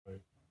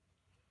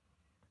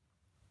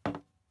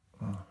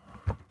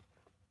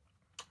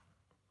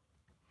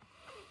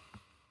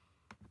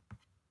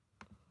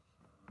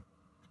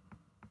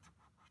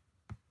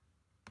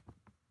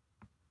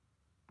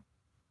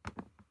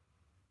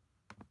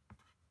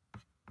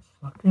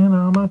Sucking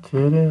on my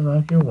titties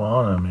like you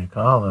wanted me,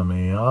 calling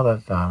me all the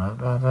time.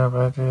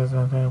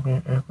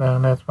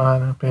 That's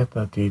fine. I pick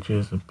the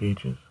teachers and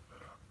peaches.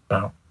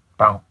 Bow,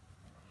 bow.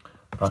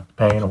 Fuck the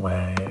pain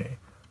away.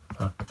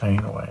 Fuck the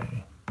pain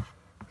away.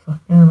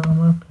 Sucking on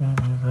my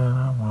titties and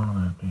I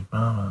wanna be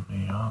bumming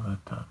me all the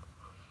time.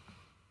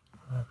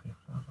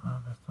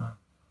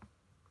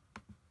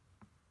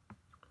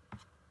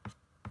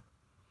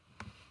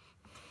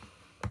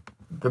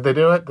 Did they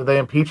do it? Did they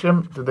impeach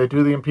him? Did they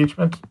do the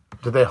impeachment?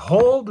 Did they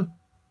hold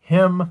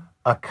him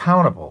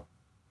accountable?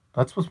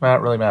 That's what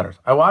really matters.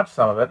 I watched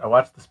some of it. I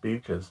watched the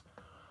speeches.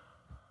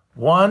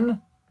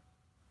 One,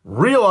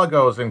 real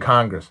uggos in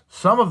Congress.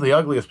 Some of the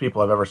ugliest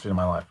people I've ever seen in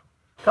my life.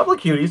 A couple of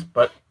cuties,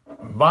 but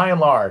by and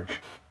large,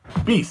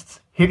 beasts,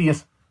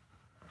 hideous,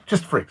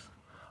 just freaks.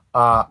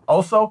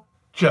 Also,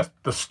 just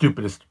the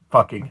stupidest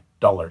fucking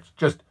dullards.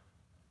 Just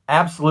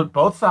absolute,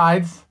 both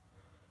sides,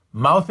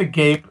 mouth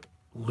agape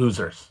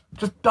losers.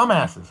 Just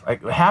dumbasses.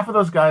 Like, half of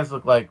those guys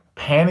look like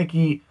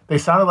panicky, they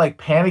sounded like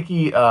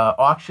panicky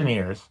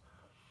auctioneers.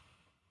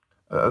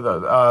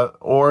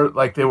 Or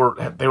like they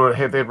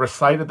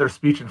recited their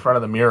speech in front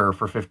of the mirror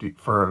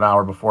for an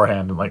hour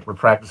beforehand and like were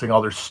practicing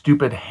all their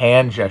stupid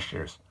hand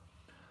gestures.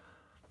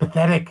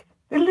 Pathetic.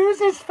 The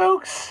losers,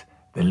 folks.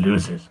 The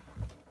losers.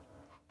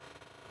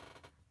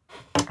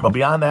 But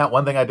beyond that,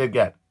 one thing I did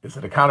get is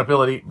that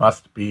accountability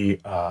must be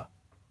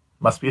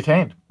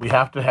attained. We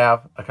have to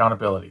have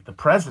accountability. The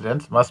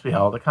president must be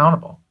held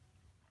accountable.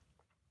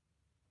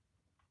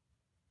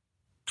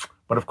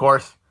 But of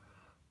course,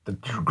 the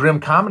grim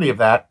comedy of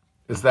that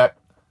is that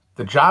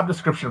the job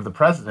description of the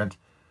president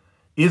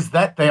is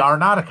that they are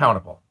not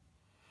accountable.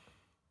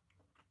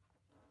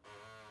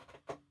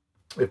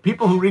 If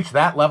people who reach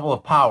that level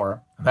of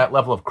power, that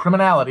level of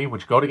criminality,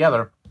 which go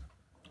together,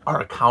 are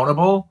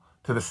accountable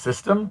to the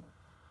system,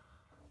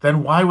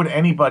 then why would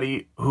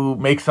anybody who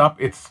makes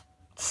up its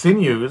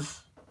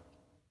sinews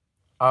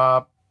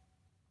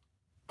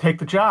take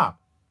the job?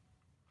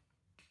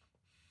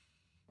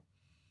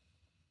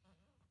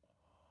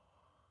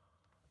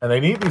 And they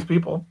need these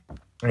people.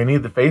 They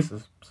need the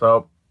faces.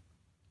 So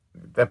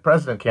that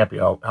president can't be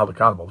held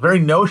accountable. The very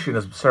notion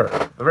is absurd.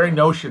 The very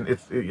notion,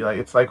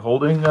 it's like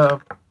holding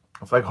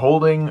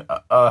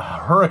a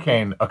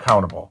hurricane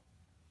accountable.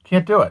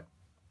 Can't do it.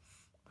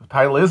 The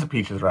title is a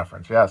Peaches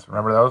reference. Yes,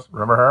 remember those?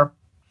 Remember her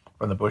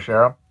from the Bush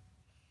era?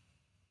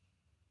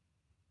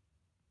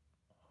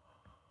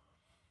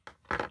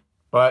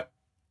 But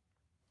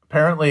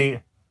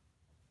apparently,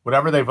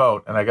 whatever they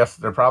vote, and I guess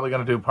they're probably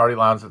going to do party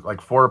lines, like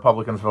 4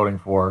 Republicans voting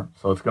for,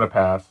 so it's going to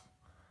pass.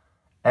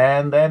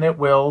 And then it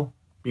will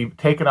be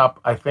taken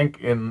up, I think,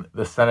 in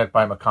the Senate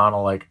by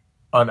McConnell like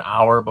an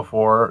hour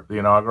before the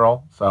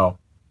inaugural. So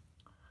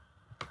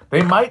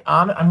they might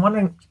I'm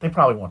wondering, they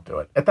probably won't do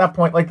it. At that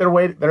point, like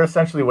they're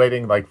essentially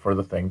waiting like for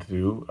the thing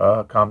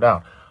to calm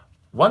down.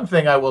 One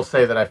thing I will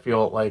say that I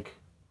feel like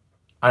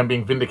I'm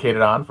being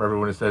vindicated on, for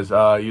everyone who says,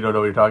 you don't know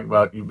what you're talking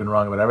about, you've been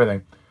wrong about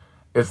everything,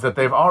 is that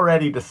they've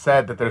already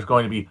said that there's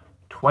going to be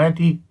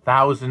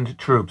 20,000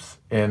 troops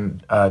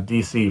in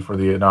D.C. for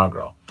the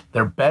inaugural.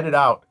 They're bedded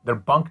out. They're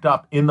bunked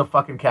up in the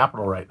fucking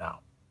Capitol right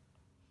now.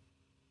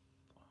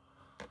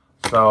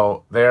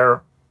 So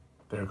they're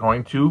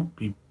going to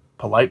be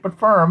polite but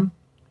firm.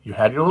 You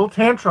had your little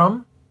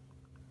tantrum.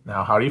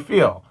 Now, how do you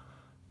feel?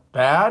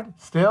 Bad?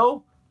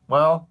 Still?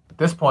 Well, at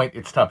this point,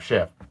 it's tough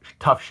shit.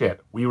 Tough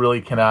shit. We really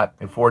cannot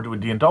afford to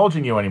be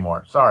indulging you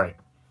anymore. Sorry.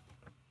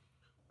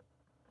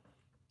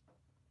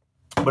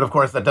 But of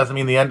course, that doesn't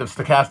mean the end of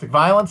stochastic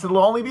violence. It'll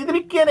only be the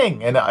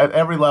beginning. And at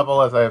every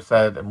level, as I have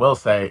said and will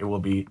say, it will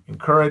be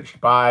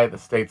encouraged by the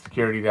state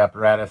security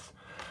apparatus.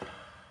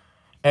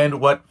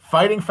 And what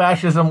fighting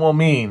fascism will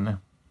mean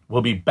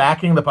will be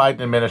backing the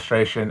Biden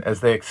administration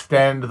as they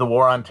extend the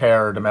war on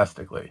terror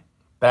domestically.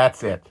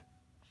 That's it.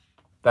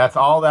 That's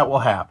all that will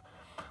have.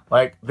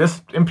 Like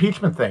this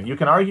impeachment thing, you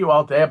can argue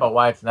all day about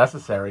why it's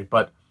necessary,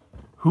 but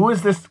who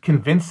is this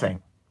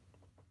convincing?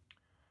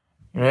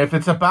 You know, if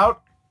it's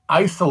about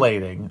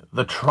isolating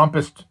the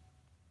Trumpist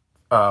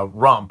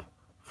rump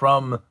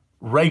from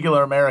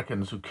regular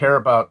Americans who care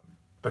about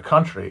the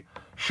country,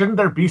 shouldn't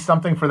there be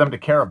something for them to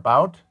care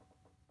about?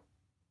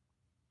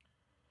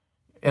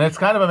 And it's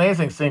kind of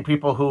amazing seeing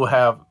people who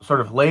have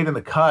sort of laid in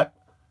the cut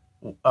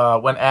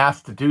when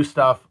asked to do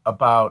stuff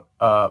about,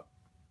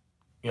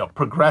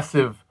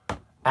 progressive,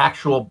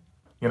 actual,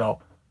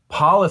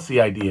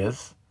 policy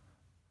ideas,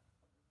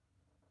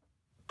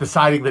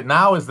 deciding that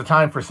now is the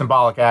time for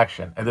symbolic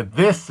action and that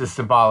this is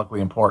symbolically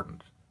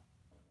important.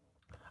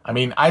 I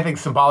mean, I think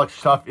symbolic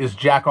stuff is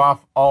jack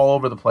off all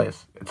over the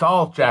place. It's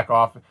all jack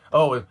off.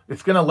 Oh,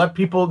 it's going to let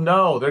people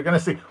know. They're going to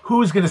see.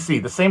 Who's going to see?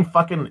 The same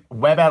fucking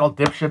web-addled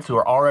dipshits who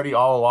are already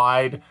all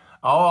allied,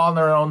 all on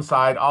their own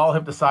side, all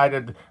have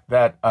decided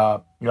that,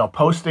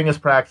 posting is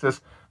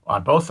praxis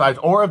on both sides,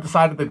 or have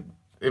decided that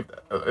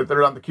if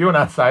they're on the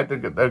QAnon side,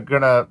 they're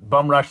going to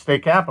bum rush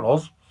state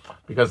capitals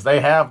because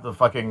they have the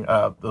fucking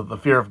the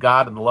fear of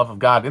God and the love of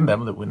God in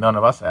them that none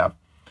of us have,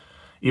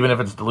 even if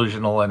it's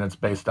delusional and it's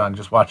based on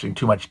just watching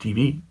too much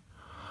TV.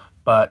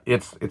 but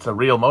it's a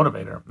real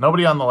motivator.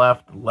 Nobody on the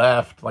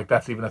left, like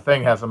that's even a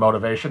thing, has a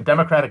motivation.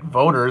 Democratic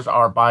voters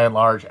are, by and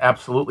large,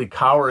 absolutely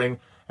cowering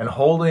and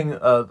holding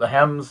the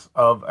hems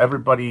of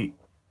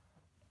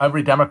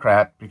every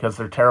Democrat because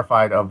they're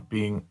terrified of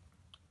being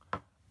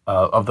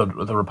of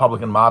the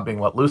Republican mob being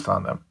let loose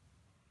on them.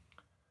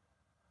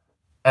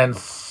 And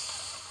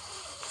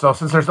so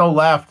since there's no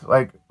left,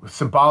 like,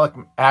 symbolic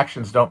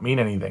actions don't mean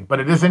anything. But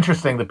it is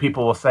interesting that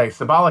people will say,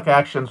 symbolic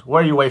actions,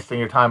 why are you wasting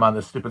your time on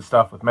this stupid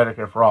stuff with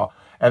Medicare for All?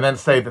 And then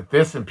say that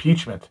this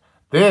impeachment,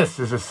 this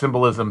is a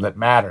symbolism that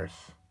matters.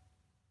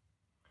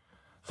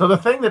 So the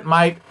thing that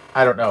might,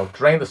 I don't know,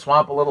 drain the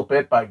swamp a little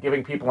bit by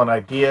giving people an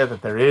idea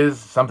that there is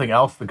something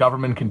else the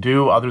government can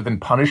do other than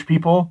punish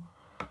people,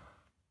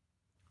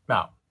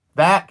 now,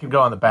 that can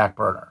go on the back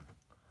burner.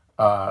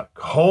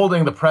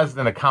 Holding the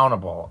president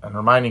accountable and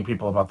reminding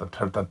people about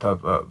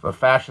the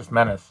fascist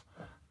menace,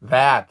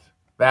 that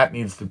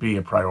needs to be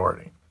a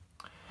priority.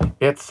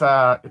 It's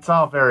all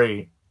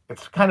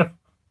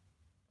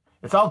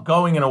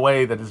going in a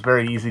way that is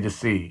very easy to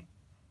see.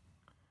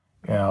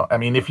 You know, I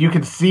mean, if you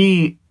can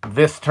see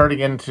this turning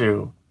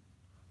into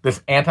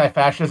this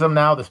anti-fascism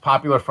now, this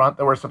popular front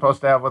that we're supposed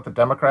to have with the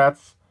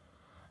Democrats,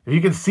 if you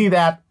can see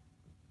that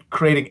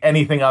creating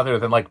anything other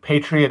than like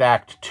Patriot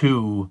Act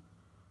 2,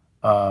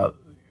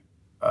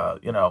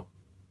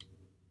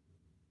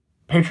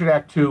 Patriot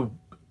Act 2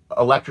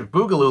 electric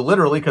boogaloo,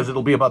 literally, because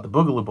it'll be about the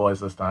Boogaloo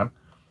Boys this time,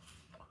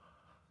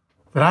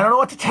 then I don't know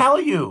what to tell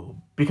you,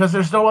 because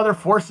there's no other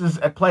forces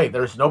at play.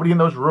 There's nobody in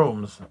those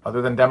rooms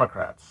other than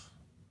Democrats.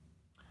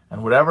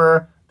 And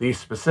whatever the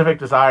specific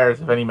desires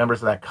of any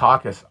members of that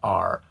caucus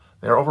are,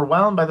 they're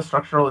overwhelmed by the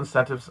structural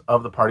incentives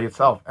of the party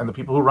itself and the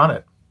people who run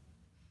it.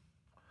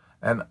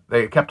 And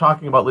they kept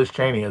talking about Liz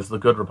Cheney as the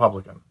good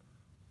Republican.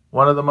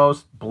 One of the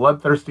most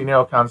bloodthirsty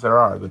neocons there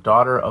are, the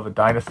daughter of a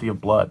dynasty of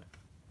blood.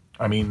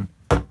 I mean,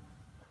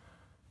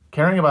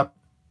 caring about...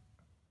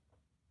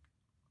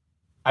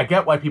 I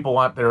get why people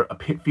want their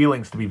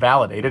feelings to be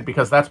validated,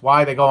 because that's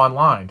why they go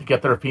online, to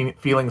get their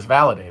feelings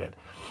validated.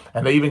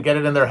 And they even get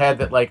it in their head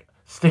that, like,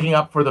 sticking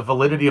up for the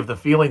validity of the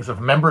feelings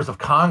of members of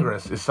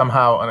Congress is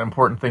somehow an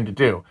important thing to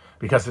do.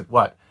 Because it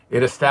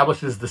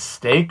establishes the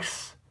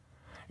stakes.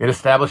 It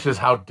establishes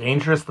how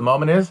dangerous the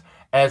moment is,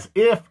 as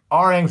if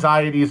our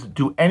anxieties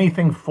do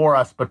anything for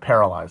us but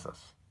paralyze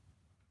us.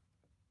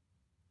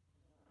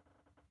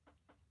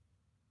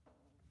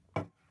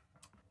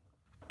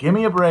 Give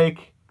me a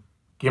break.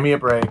 Give me a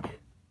break.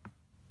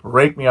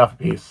 Break me off a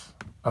piece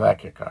of that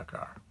Kit Kat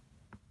car.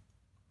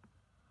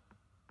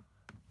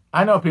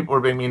 I know people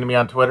are being mean to me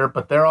on Twitter,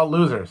 but they're all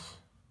losers.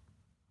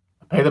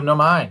 I pay them no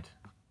mind.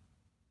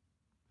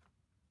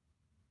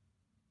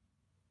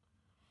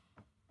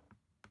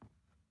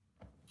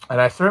 And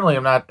I certainly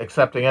am not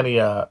accepting any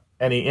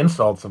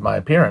insults of my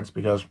appearance,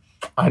 because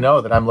I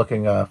know that I'm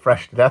looking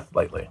fresh to death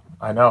lately.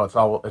 I know it's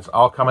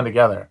all coming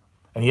together.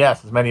 And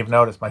yes, as many have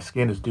noticed, my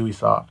skin is dewy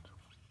soft.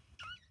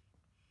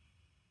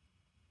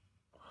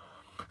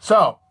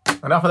 So,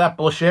 enough of that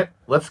bullshit.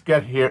 Let's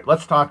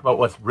talk about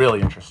what's really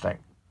interesting.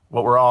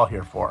 What we're all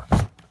here for.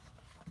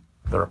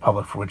 The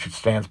Republic for which it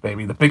stands,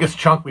 baby. The biggest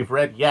chunk we've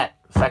read yet.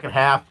 The second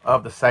half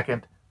of the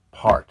second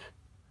part.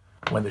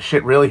 When the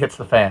shit really hits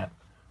the fan.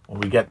 When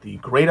we get the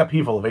great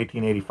upheaval of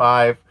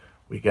 1885,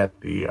 we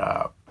get the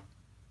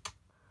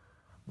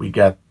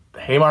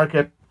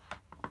Haymarket,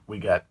 we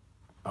get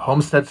the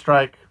Homestead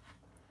Strike,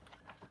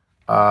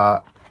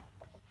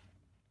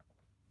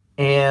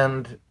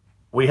 and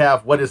we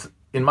have what is,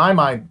 in my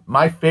mind,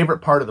 my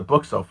favorite part of the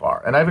book so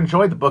far. And I've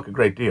enjoyed the book a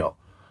great deal.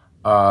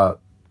 One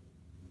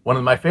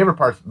of my favorite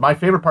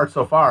part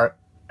so far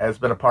has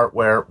been a part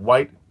where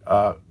White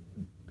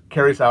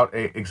carries out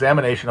an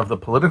examination of the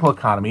political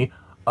economy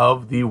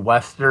of the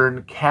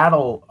Western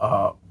cattle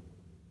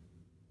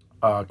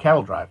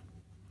drive.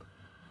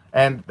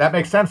 And that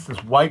makes sense,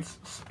 since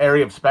White's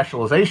area of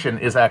specialization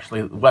is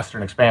actually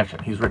Western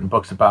expansion. He's written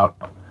books about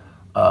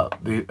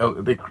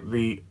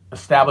the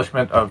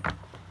establishment of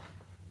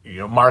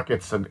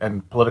markets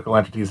and political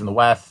entities in the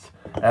West,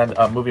 and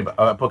a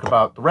book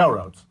about the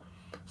railroads.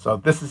 So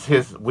this is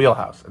his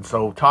wheelhouse. And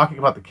so talking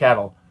about the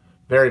cattle,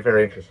 very,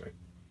 very interesting.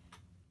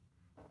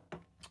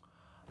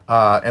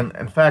 And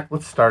in fact,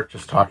 let's start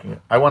just talking.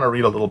 I want to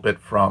read a little bit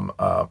from...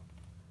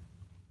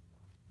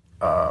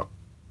 Am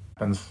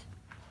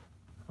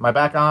I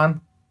back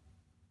on?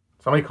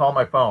 Somebody call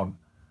my phone.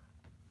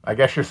 I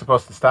guess you're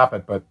supposed to stop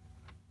it, but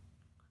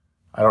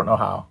I don't know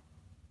how.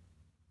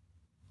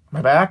 Am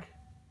I back?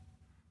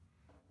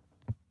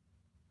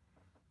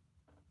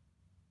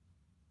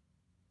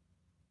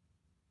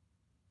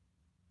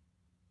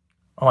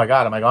 Oh my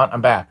God, am I gone?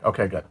 I'm back.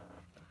 Okay, good.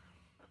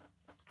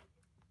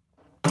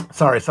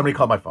 Sorry, somebody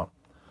called my phone.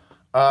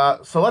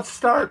 So let's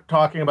start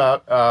talking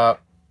about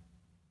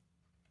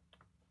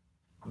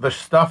the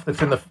stuff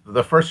that's in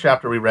the first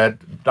chapter we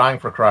read, Dying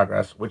for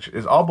Progress, which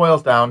all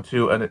boils down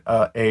to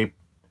a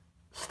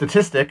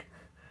statistic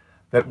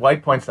that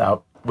White points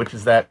out, which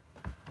is that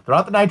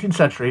throughout the 19th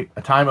century,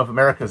 a time of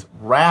America's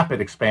rapid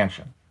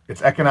expansion,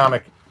 its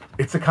economic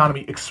its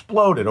economy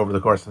exploded over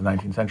the course of the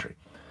 19th century.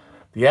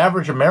 The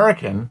average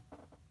American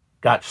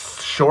got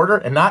shorter,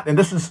 and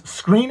this is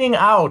screening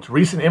out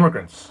recent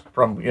immigrants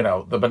from,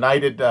 the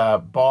benighted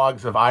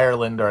bogs of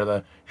Ireland or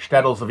the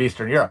shtetls of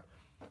Eastern Europe.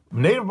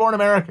 Native-born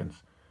Americans,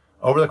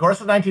 over the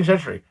course of the 19th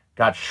century,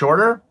 got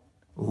shorter,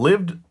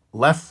 lived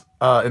less,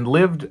 and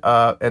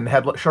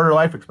had shorter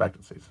life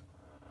expectancies,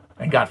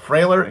 and got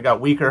frailer and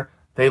got weaker.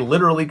 They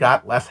literally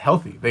got less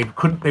healthy.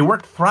 They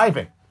weren't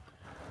thriving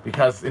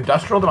because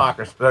industrial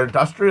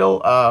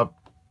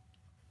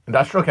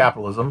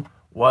capitalism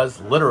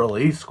was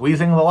literally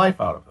squeezing the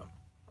life out of them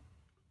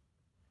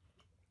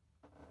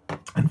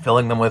and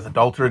filling them with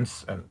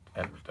adulterants and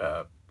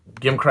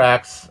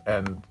gimcracks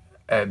and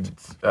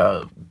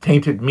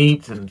tainted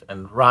meat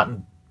and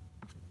rotten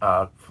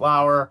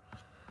flour,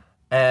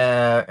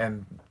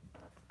 and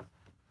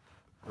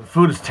the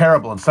food is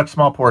terrible in such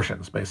small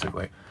portions,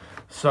 basically.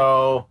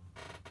 So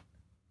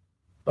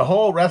the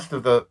whole rest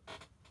of the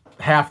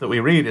half that we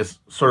read is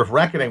sort of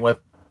reckoning with.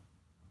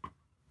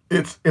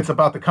 It's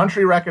about the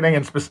country reckoning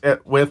and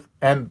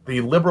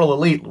the liberal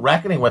elite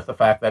reckoning with the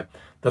fact that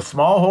the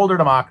smallholder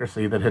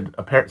democracy that had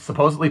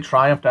supposedly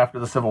triumphed after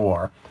the Civil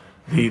War,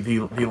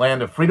 the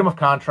land of freedom of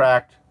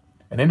contract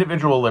and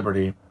individual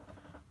liberty,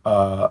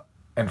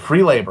 and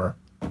free labor,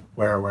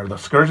 where the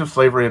scourge of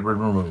slavery had been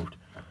removed,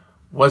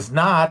 was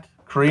not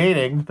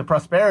creating the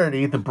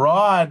prosperity, the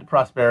broad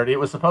prosperity it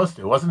was supposed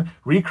to. It wasn't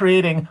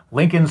recreating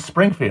Lincoln's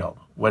Springfield,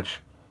 which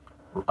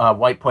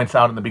White points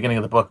out in the beginning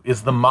of the book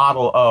is the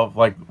model of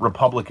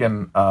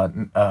Republican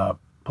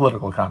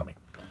political economy.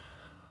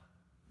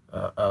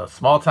 A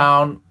small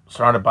town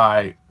surrounded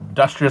by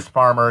industrious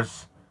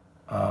farmers,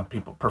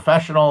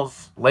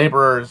 professionals,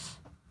 laborers,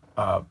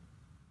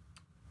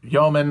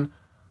 yeomen,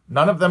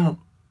 none of them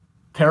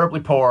terribly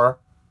poor,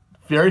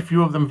 very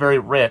few of them very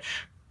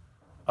rich,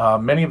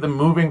 many of them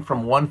moving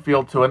from one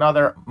field to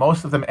another,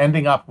 most of them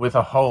ending up with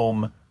a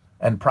home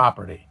and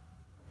property.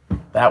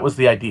 That was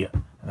the idea.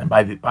 And then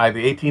by the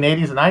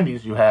 1880s and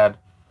 90s, you had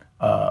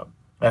a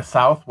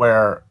South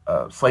where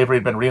slavery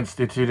had been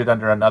reinstituted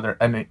under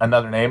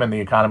another name, and the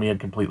economy had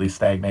completely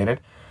stagnated.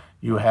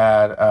 You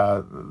had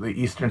the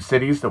eastern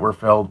cities that were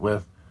filled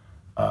with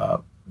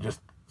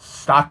just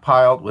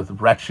stockpiled with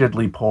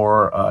wretchedly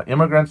poor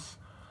immigrants.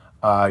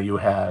 You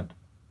had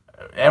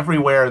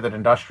everywhere that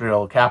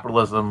industrial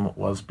capitalism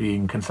was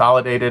being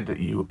consolidated.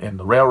 In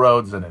the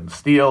railroads and in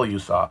steel, you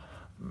saw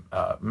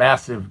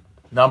massive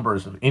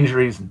numbers of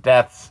injuries and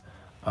deaths.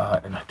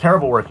 And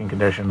terrible working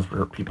conditions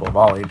for people of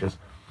all ages.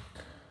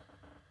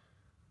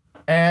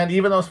 And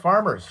even those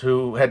farmers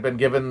who had been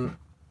given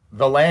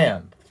the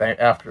land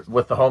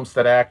with the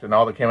Homestead Act and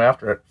all that came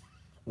after it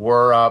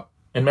were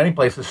in many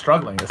places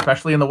struggling,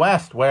 especially in the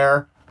West,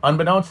 where,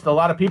 unbeknownst to a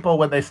lot of people,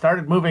 when they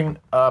started moving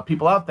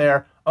people out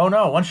there, oh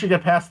no, once you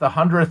get past the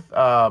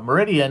 100th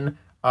meridian,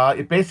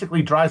 it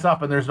basically dries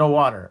up and there's no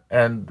water.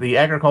 And the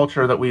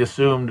agriculture that we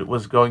assumed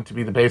was going to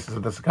be the basis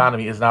of this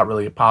economy is not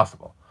really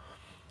possible.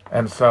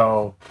 And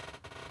so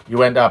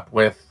you end up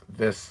with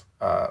this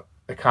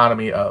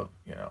economy of,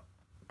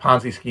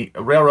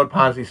 railroad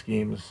Ponzi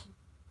schemes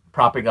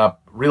propping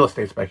up real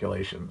estate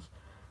speculations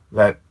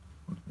that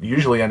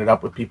usually ended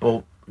up with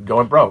people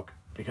going broke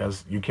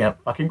because you can't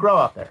fucking grow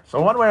out there.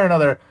 So one way or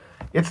another,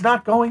 it's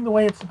not going the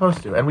way it's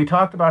supposed to. And we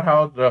talked about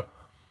how the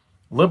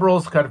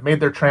liberals kind of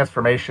made their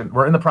transformation.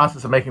 We're in the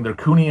process of making their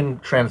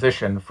Kuhnian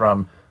transition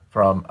from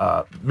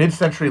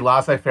mid-century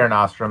laissez-faire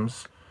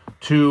nostrums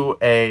to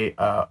a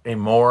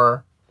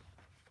more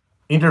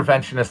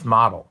interventionist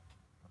model.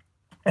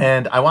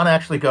 And I want to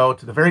actually go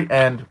to the very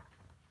end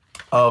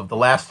of the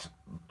last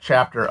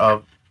chapter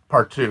of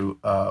part 2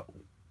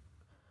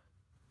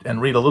 and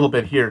read a little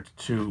bit here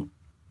to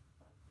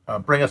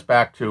bring us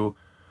back to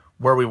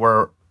where we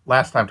were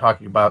last time,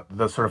 talking about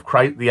the sort of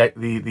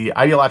the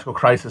ideological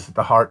crisis at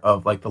the heart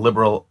of the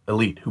liberal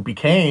elite, who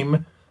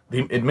became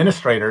the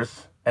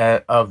administrators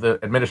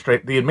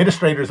the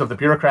administrators of the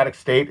bureaucratic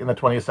state in the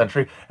 20th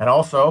century, and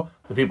also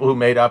the people who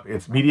made up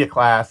its media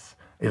class,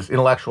 its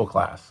intellectual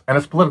class, and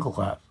its political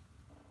class,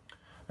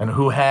 and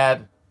who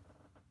had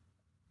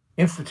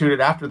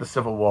instituted after the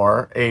Civil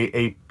War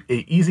a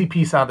easy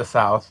peace on the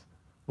South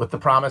with the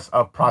promise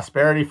of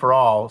prosperity for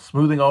all,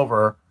 smoothing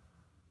over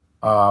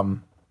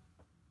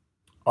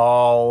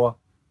all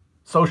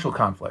social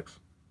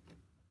conflicts.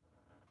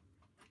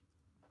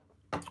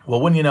 Well,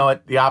 wouldn't you know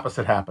it, the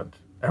opposite happened.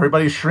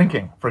 Everybody's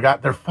shrinking.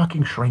 They're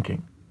fucking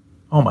shrinking.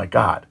 Oh my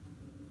God.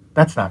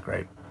 That's not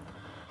great.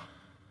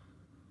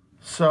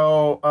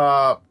 So,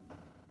 I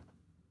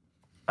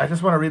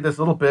just want to read this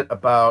little bit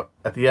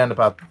at the end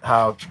about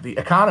how the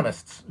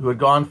economists who had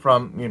gone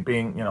from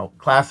being,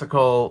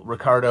 classical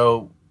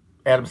Ricardo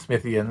Adam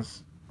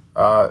Smithians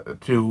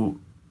to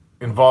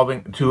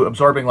absorbing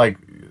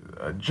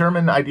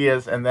German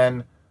ideas, and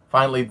then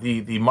finally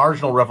the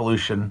marginal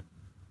revolution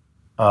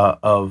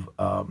of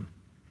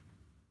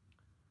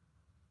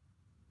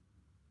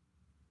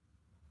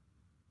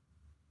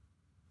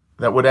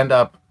that would end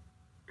up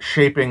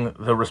shaping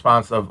the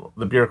response of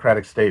the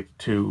bureaucratic state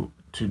to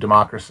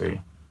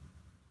democracy.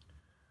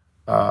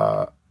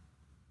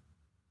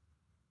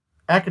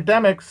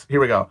 Academics, here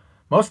we go.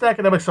 Most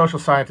academic social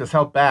scientists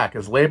held back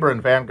as labor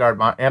and vanguard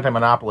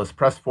anti-monopolists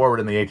pressed forward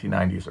in the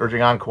 1890s,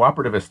 urging on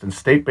cooperativist and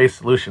state-based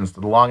solutions to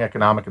the long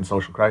economic and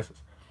social crisis.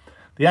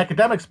 The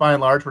academics, by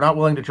and large, were not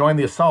willing to join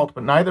the assault,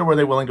 but neither were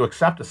they willing to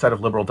accept a set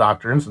of liberal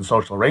doctrines and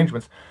social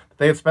arrangements that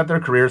they had spent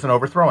their careers in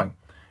overthrowing.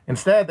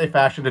 Instead, they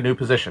fashioned a new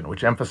position,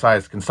 which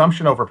emphasized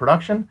consumption over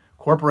production,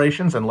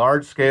 corporations and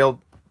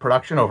large-scale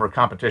production over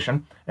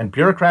competition, and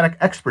bureaucratic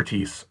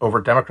expertise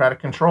over democratic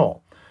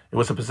control. It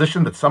was a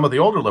position that some of the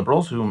older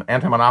liberals, whom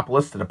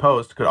anti-monopolists had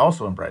opposed, could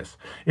also embrace.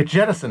 It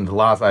jettisoned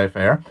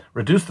laissez-faire,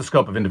 reduced the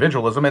scope of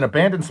individualism, and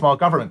abandoned small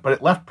government, but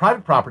it left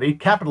private property,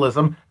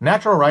 capitalism,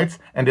 natural rights,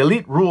 and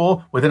elite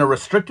rule within a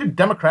restricted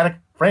democratic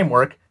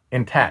framework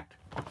intact.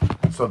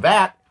 So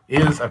that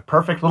is a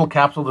perfect little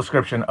capsule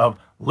description of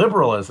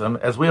liberalism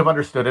as we have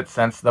understood it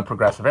since the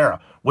Progressive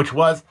Era, which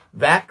was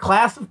that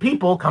class of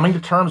people coming to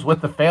terms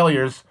with the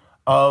failures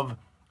of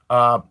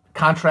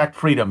contract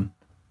freedom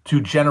to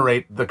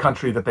generate the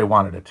country that they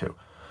wanted it to.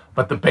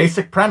 But the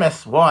basic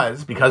premise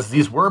was, because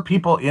these were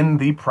people in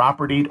the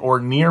propertied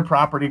or near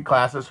propertied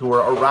classes who were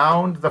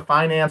around the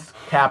finance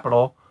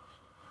capital,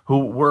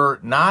 who were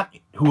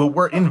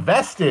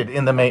invested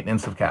in the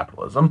maintenance of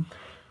capitalism.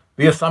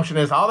 The assumption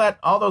is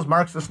all those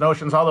Marxist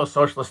notions, all those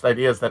socialist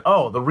ideas that,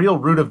 the real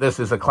root of this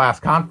is a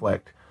class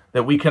conflict,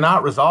 that we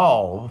cannot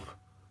resolve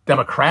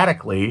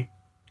democratically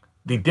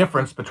the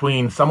difference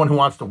between someone who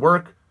wants to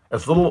work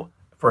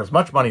for as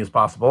much money as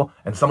possible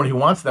and someone who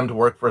wants them to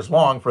work for as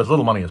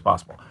little money as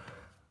possible.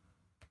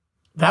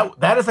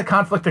 That is a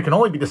conflict that can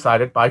only be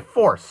decided by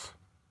force.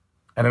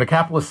 And in a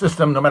capitalist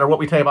system, no matter what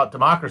we say about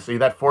democracy,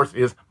 that force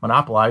is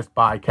monopolized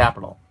by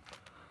capital.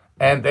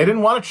 And they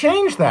didn't want to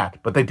change that,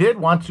 but they did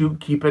want to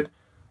keep it,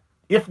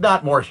 if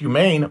not more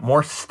humane,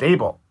 more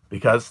stable,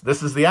 because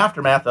this is the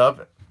aftermath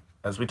of,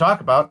 as we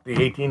talk about, the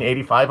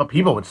 1885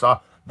 upheaval, which saw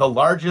the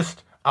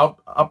largest,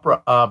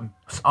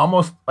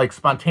 almost like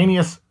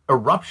spontaneous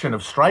eruption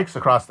of strikes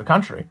across the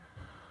country,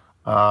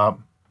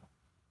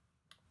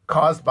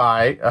 caused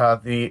by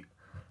the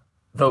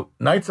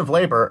Knights of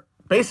Labor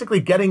basically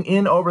getting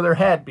in over their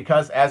head,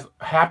 because as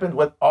happened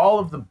with all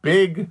of the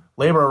big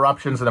labor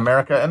eruptions in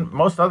America and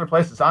most other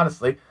places,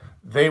 honestly,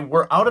 they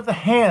were out of the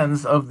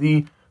hands of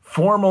the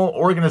formal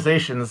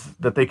organizations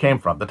that they came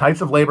from. The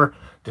Knights of Labor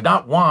did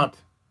not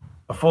want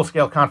a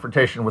full-scale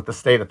confrontation with the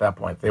state at that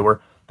point. They were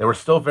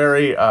still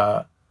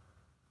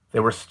they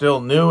were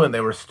still new, and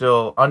they were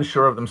still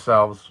unsure of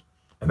themselves,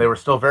 and they were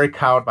still very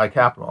cowed by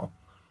capital.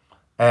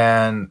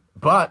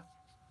 But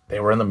they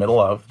were in the middle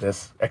of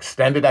this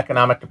extended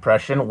economic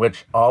depression,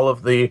 which all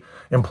of the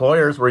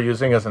employers were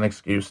using as an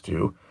excuse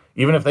to,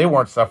 even if they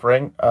weren't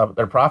suffering,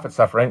 their profit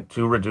suffering,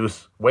 to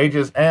reduce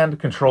wages and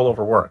control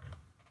over work.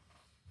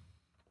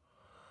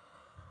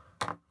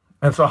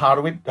 And so how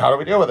do we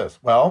deal with this?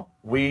 Well,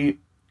 we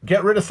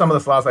get rid of some of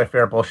this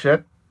laissez-faire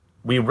bullshit.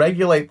 We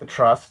regulate the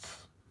trusts.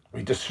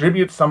 We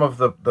distribute some of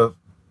the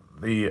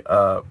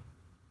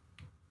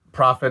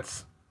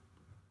profits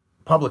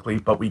publicly,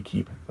 but we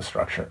keep the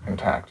structure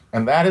intact.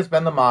 And that has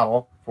been the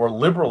model for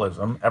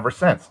liberalism ever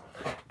since.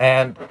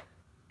 And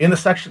in the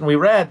section we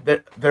read,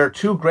 there are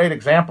two great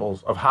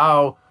examples of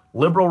how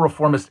liberal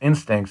reformist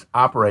instincts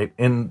operate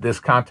in this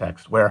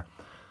context, where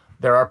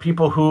there are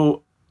people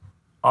who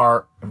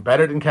are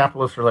embedded in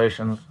capitalist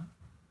relations,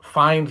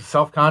 find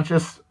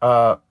self-conscious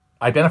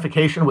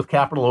identification with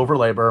capital over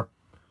labor,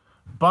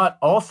 but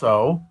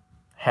also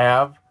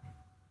have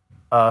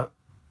the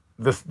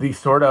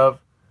sort of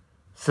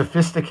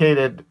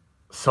sophisticated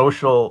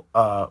social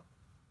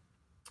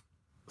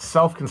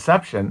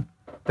self-conception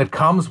that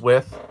comes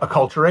with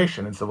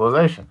acculturation and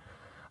civilization.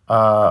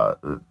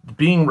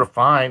 Being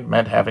refined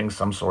meant having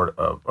some sort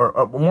of,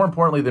 or more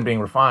importantly than being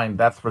refined,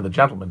 that's for the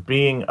gentleman,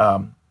 being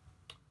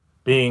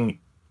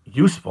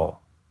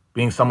useful,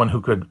 being someone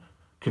who could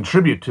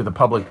contribute to the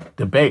public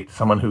debate,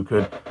 someone who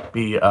could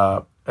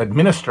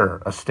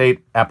administer a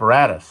state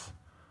apparatus,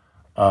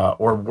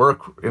 or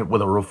work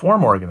with a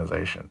reform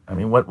organization. I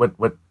mean, what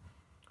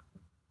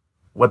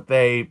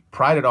they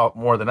prided on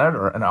more than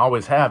ever, and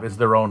always have, is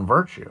their own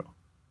virtue.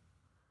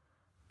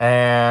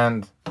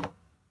 And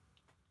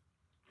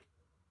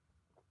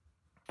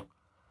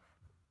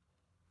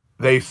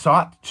they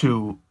sought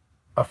to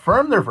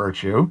affirm their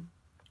virtue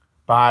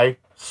by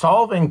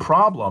solving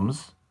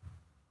problems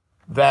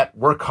that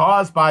were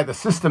caused by the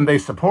system they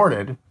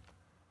supported,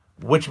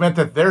 which meant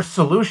that their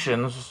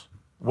solutions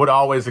would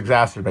always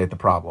exacerbate the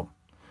problem.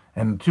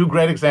 And two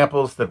great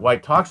examples that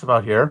White talks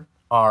about here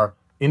are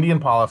Indian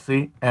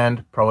policy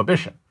and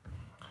prohibition.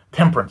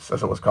 Temperance,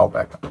 as it was called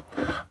back then.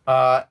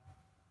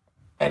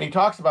 And he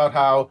talks about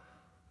how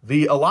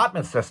the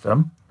allotment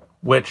system,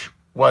 which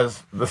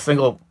was the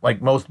single,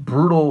 most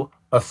brutal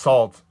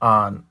assault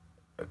on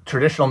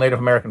traditional Native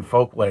American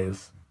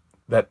folkways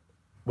that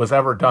was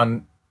ever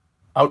done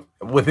out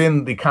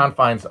within the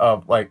confines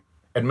of the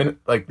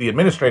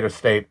administrative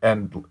state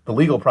and the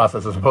legal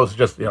process, as opposed to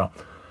just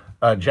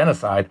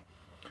genocide,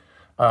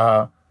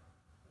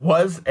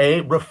 was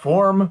a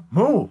reform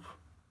move.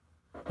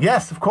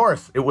 Yes, of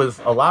course, it was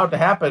allowed to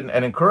happen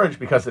and encouraged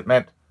because it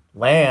meant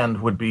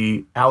land would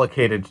be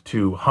allocated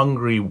to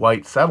hungry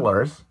white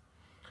settlers.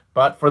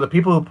 But for the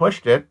people who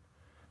pushed it,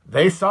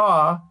 they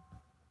saw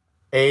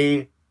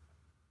a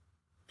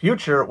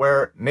future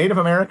where Native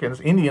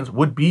Americans, Indians,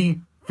 would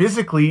be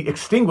physically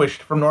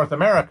extinguished from North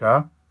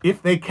America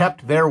if they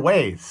kept their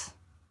ways.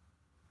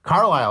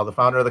 Carlyle, the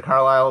founder of the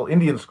Carlisle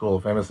Indian School,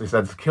 famously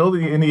said, "Kill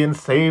the Indian,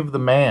 save the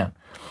man."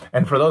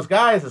 And for those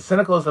guys, as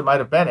cynical as it might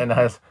have been, and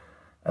as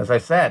I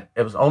said,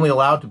 it was only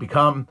allowed to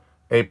become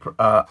a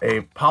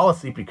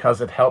policy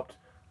because it helped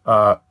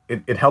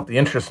it helped the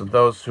interests of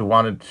those who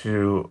wanted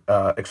to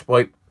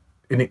exploit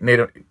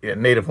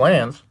native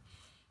lands.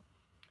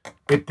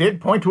 It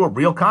did point to a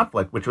real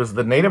conflict, which was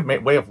the native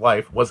way of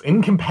life was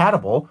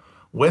incompatible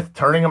with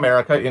turning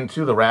America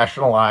into the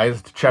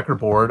rationalized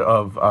checkerboard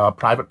of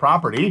private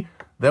property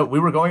that we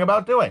were going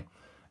about doing.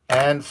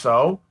 And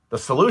so the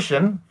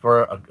solution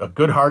for a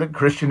good-hearted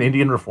Christian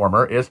Indian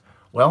reformer is,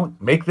 well,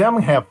 make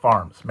them have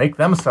farms, make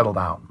them settle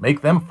down,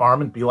 make them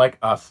farm and be like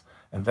us,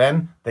 and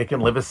then they can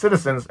live as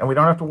citizens, and we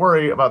don't have to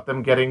worry about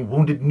them getting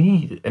wounded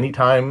knee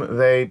anytime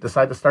they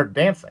decide to start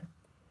dancing.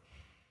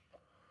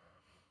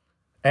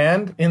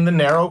 And in the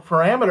narrow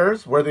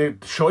parameters where the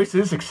choice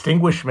is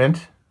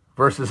extinguishment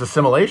versus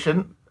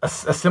assimilation,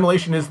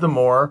 assimilation is the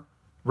more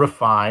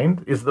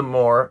refined, is the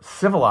more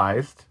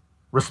civilized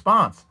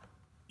response,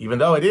 even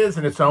though it is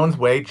in its own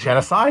way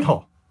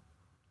genocidal.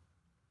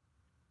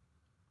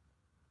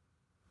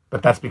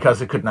 But that's because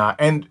it could not,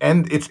 and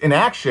its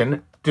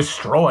inaction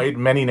destroyed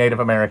many Native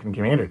American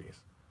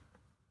communities.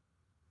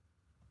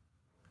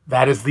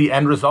 That is the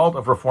end result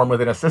of reform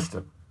within a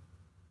system,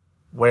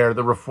 where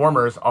the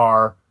reformers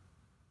are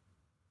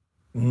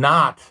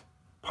not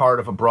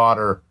part of a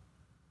broader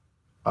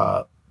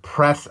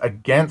press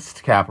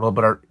against capital,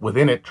 but are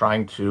within it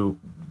trying to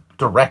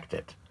direct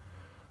it.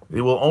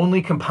 It will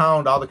only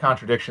compound all the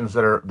contradictions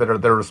that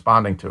they're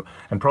responding to.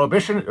 And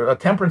prohibition,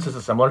 temperance is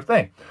a similar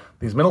thing.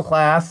 These middle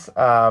class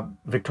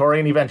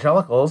Victorian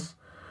evangelicals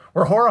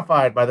were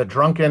horrified by the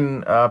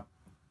drunken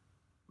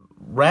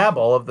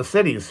rabble of the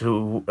cities,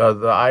 who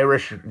the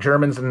Irish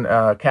Germans and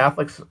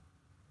Catholics,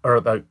 or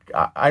the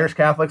Irish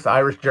Catholics,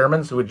 Irish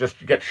Germans, who would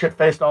just get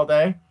shit-faced all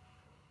day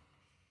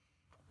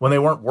when they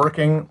weren't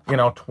working,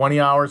 20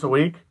 hours a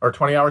week or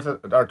 12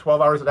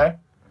 hours a day.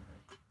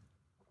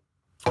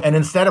 And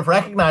instead of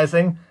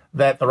recognizing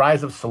that the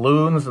rise of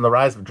saloons and the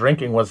rise of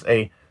drinking was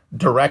a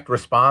direct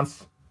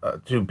response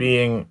to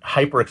being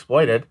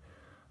hyper-exploited,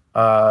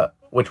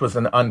 which was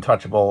an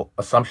untouchable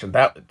assumption,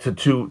 that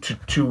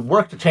to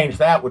work to change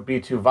that would be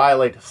to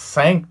violate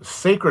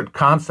sacred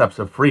concepts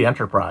of free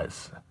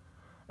enterprise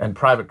and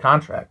private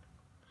contract.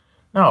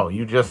 No,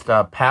 you just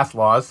pass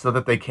laws so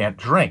that they can't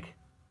drink.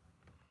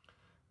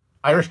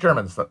 Irish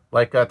Germans,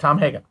 like Tom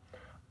Hagen.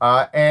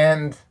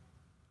 And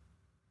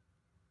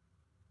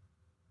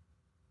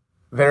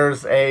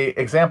there's a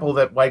example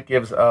that White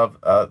gives of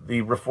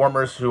the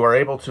reformers who are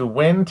able to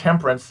win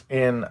temperance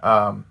in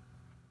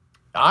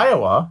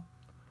Iowa,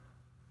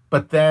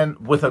 but then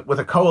with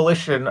a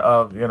coalition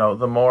of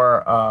the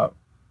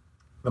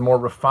more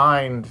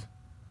refined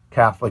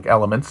Catholic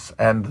elements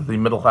and the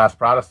middle class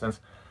Protestants,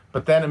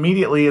 but then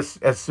immediately as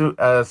soon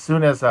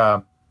as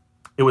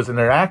it was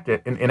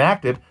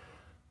enacted,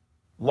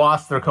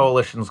 lost their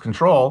coalition's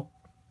control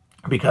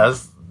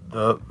because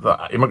the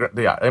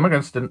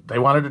immigrants they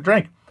wanted to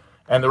drink.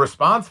 And the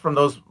response from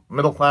those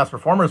middle-class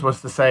reformers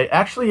was to say,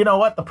 actually, you know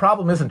what? The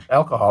problem isn't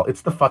alcohol.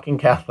 It's the fucking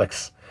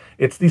Catholics.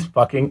 It's these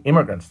fucking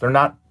immigrants. They're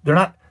not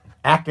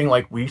acting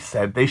like we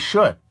said they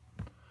should.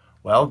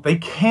 Well, they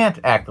can't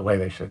act the way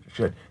they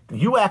should.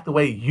 You act the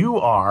way you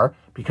are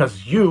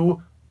because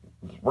you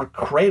were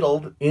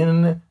cradled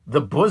in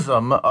the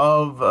bosom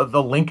of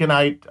the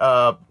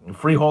Lincolnite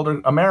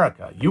freeholder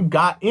America. You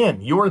got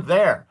in. You were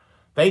there.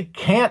 They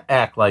can't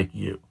act like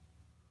you.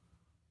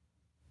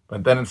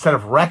 But then instead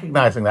of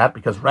recognizing that,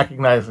 because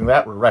recognizing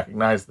that would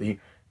recognize the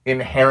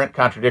inherent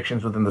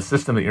contradictions within the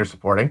system that you're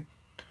supporting,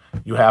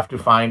 you have to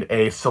find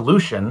a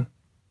solution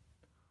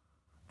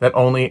that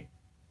only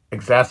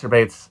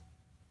exacerbates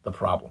the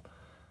problem.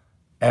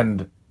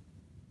 And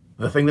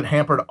the thing that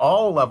hampered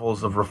all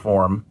levels of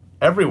reform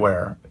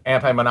everywhere,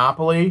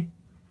 anti-monopoly,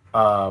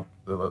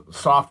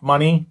 soft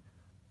money,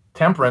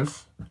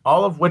 temperance,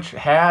 all of which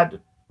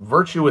had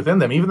virtue within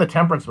them, even the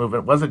temperance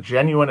movement was a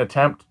genuine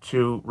attempt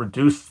to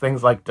reduce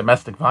things like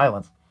domestic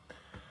violence.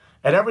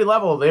 At every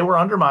level, they were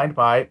undermined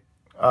by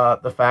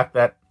the fact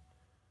that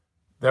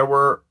there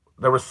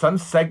was some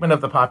segment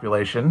of the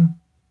population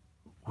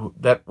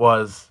that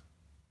was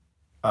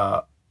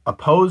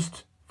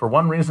opposed for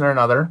one reason or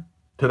another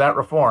to that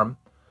reform,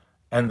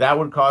 and that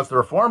would cause the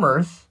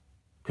reformers,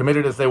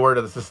 committed as they were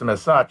to the system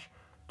as such,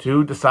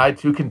 to decide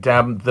to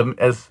condemn them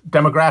as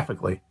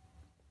demographically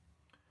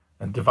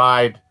and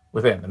divide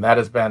within. And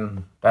that's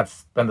been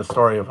the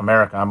story of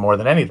America more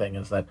than anything,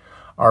 is that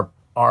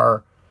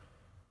our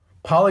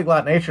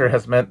polyglot nature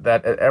has meant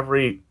that at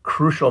every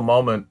crucial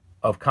moment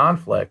of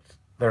conflict,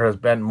 there has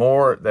been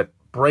more that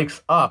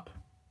breaks up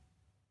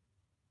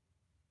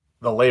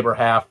the labor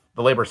half,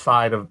 the labor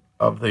side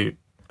of the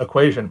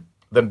equation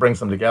then brings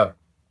them together.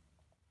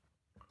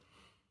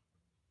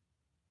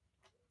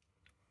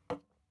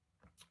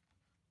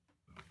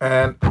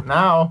 And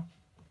now,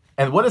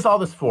 and what is all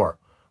this for?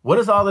 What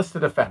is all this to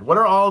defend? What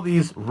are all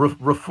these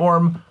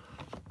reform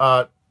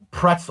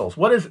pretzels?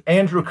 What is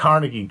Andrew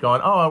Carnegie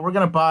going, oh, we're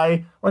going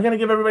to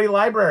give everybody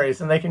libraries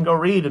and they can go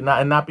read and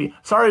not be,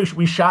 sorry,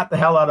 we shot the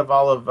hell out of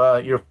all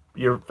of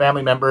your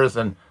family members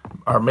and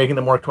are making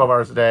them work 12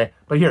 hours a day.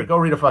 But here, go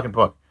read a fucking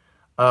book.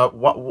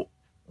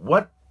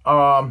 What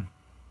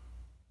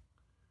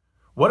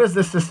is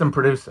this system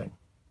producing?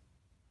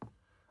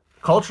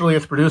 Culturally,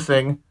 it's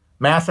producing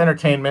mass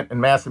entertainment and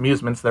mass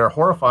amusements that are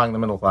horrifying the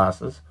middle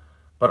classes,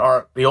 but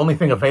are the only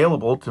thing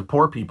available to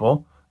poor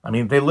people. I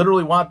mean, they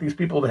literally want these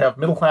people to have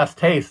middle-class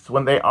tastes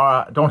when they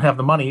don't have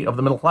the money of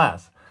the middle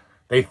class.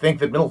 They think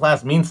that middle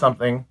class means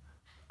something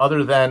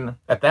other than,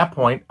 at that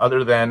point,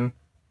 other than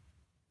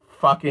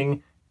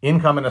fucking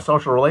income in a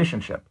social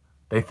relationship.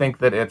 They think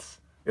that it's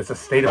a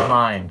state of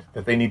mind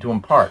that they need to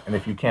impart. And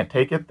if you can't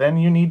take it, then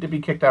you need to be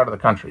kicked out of the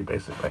country,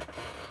 basically.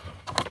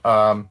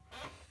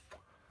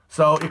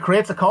 So it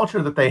creates a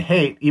culture that they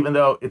hate, even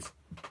though it's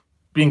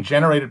being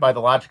generated by the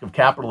logic of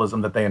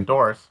capitalism that they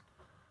endorse.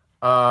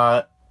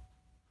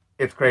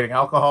 It's creating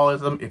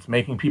alcoholism. It's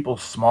making people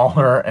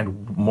smaller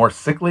and more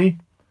sickly.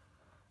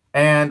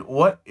 And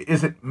what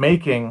is it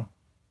making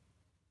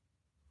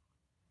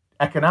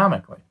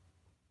economically?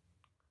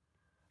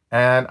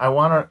 And I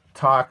want to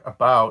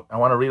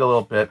read a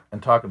little bit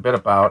and talk a bit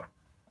about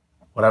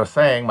what I was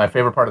saying, my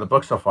favorite part of the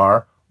book so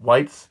far,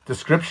 White's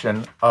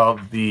description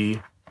of the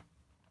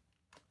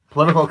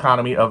political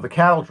economy of the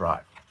cattle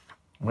drive.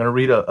 I'm going to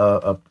read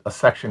a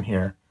section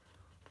here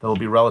that will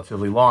be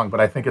relatively long, but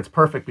I think it's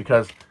perfect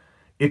because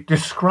it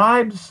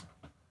describes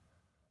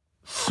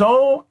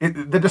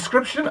the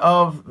description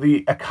of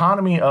the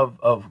economy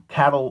of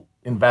cattle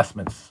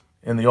investments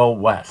in the Old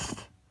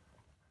West,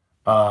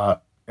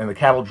 and the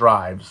cattle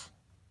drives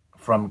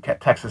from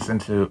Texas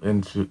into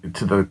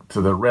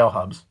the rail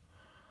hubs,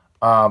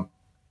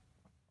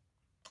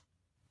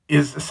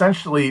 is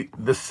essentially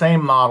the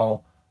same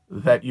model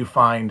that you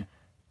find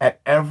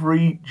at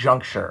every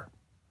juncture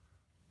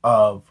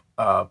of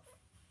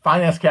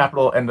finance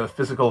capital and the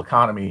physical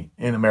economy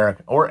in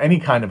America, or any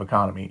kind of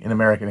economy in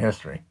American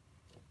history.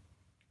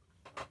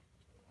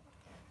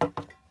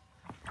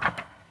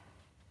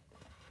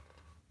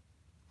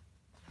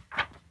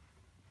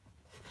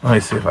 Let me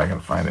see if I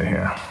can find it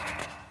here.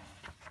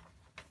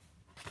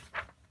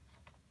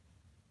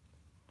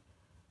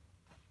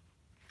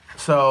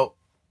 So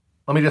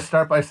let me just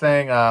start by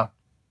saying the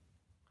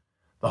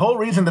whole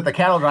reason that the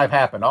cattle drive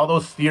happened, all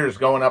those steers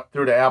going up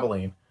through to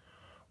Abilene,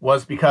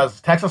 was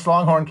because Texas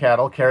Longhorn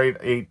cattle carried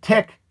a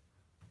tick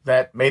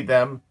that made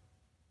them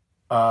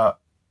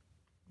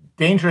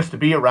dangerous to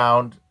be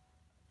around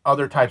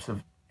other types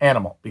of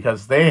animal,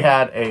 because they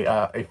had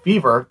a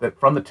fever that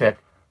from the tick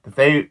that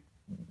they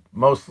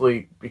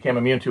mostly became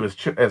immune to as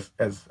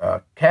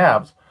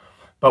calves,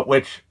 but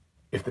which,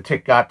 if the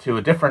tick got to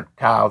a different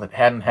cow that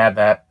hadn't had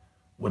that,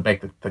 would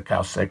make the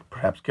cow sick,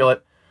 perhaps kill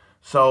it.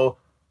 So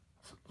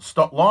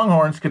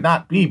Longhorns could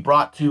not be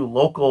brought to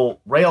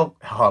local rail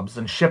hubs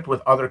and shipped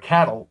with other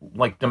cattle,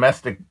 like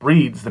domestic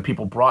breeds that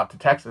people brought to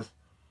Texas.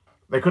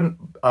 They couldn't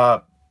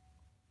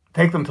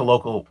take them to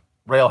local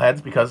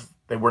railheads because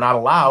they were not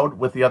allowed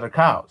with the other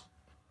cows.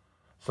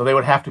 So they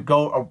would have to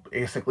go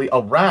basically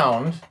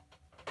around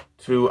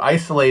to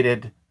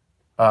isolated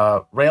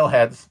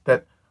railheads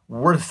that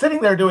were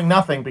sitting there doing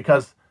nothing,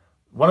 because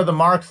one of the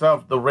marks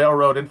of the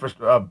railroad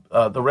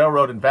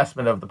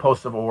investment of the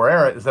post-Civil War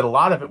era is that a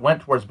lot of it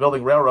went towards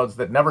building railroads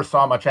that never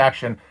saw much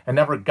action and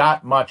never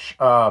got much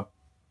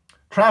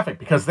traffic,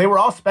 because they were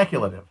all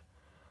speculative.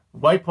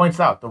 White points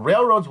out the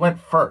railroads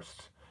went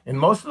first. In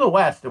most of the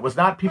West, it was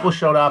not people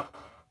showed up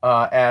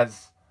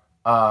as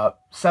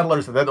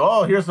settlers and then,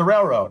 oh, here's the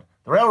railroad.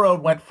 The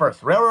railroad went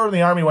first. The railroad and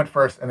the army went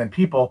first, and then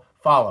people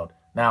followed.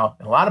 Now,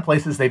 in a lot of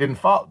places, they didn't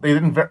follow.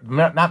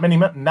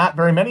 Not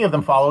very many of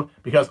them followed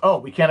because, oh,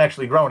 we can't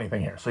actually grow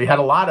anything here. So you had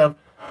a lot of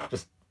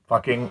just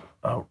fucking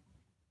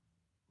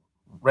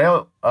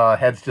rail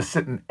heads just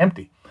sitting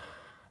empty.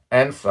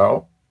 And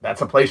so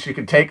that's a place you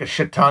could take a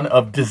shit ton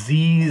of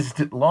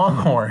diseased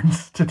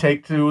longhorns to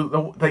take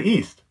to the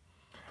east.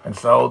 And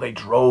so they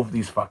drove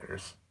these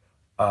fuckers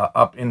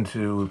up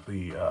into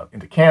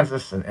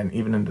Kansas and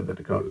even into the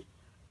Dakotas.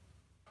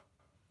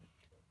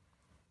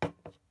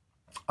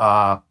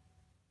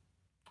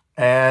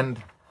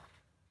 And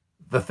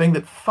the thing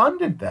that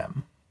funded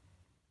them,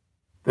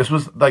 this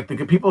was like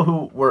the people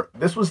who were,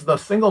 this was the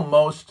single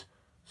most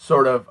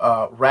sort of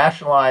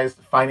rationalized,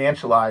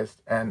 financialized,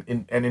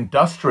 and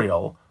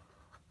industrial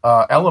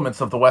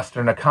elements of the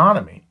Western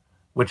economy,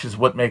 which is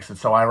what makes it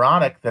so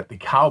ironic that the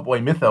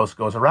cowboy mythos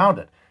goes around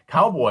it.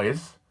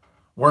 Cowboys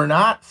were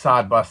not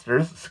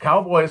sodbusters.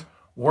 Cowboys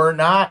were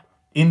not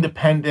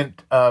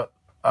independent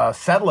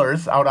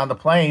settlers out on the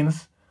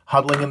plains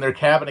huddling in their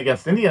cabin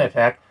against Indian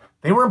attack.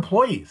 They were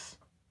employees.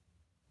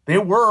 They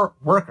were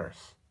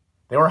workers.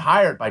 They were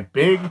hired by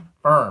big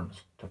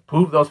firms to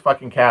move those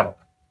fucking cattle.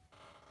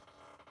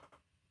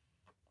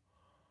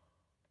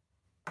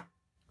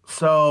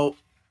 So,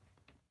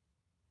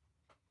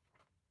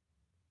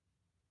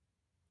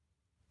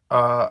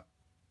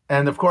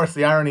 and of course,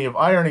 the irony of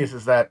ironies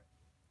is that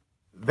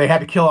they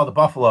had to kill all the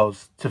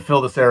buffaloes to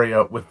fill this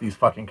area with these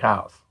fucking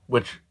cows,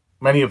 which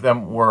many of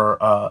them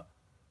were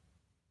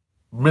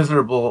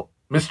miserable,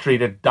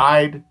 mistreated,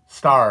 died,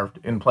 starved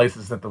in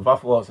places that the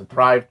buffaloes had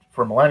thrived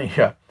for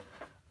millennia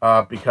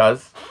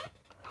because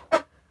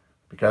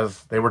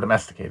they were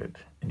domesticated,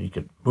 and you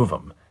could move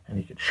them, and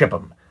you could ship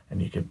them,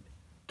 and you could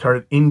turn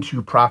it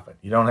into profit.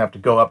 You don't have to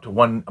go up to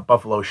one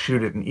buffalo,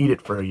 shoot it, and eat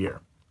it for a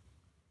year.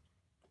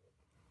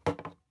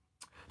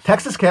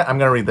 Texas cat. I'm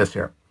going to read this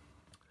here.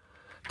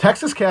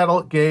 Texas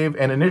cattle gave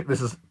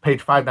this is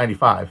page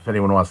 595, if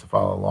anyone wants to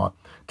follow along.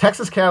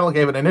 Texas cattle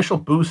gave an initial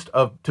boost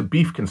to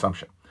beef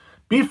consumption.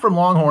 Beef from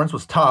longhorns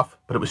was tough,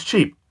 but it was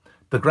cheap.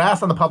 The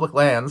grass on the public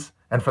lands,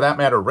 and for that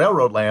matter,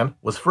 railroad land,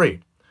 was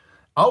free.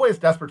 Always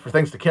desperate for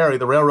things to carry,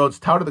 the railroads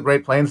touted the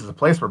Great Plains as a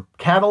place where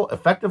cattle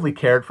effectively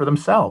cared for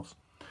themselves.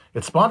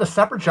 It spawned a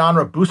separate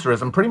genre of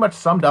boosterism, pretty much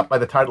summed up by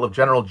the title of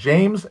General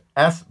James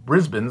S.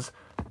 Brisbane's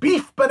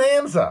Beef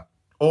Bonanza,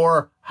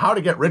 or How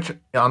to Get Rich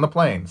on the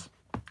Plains.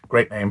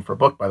 Great name for a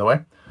book, by the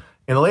way.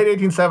 In the late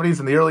 1870s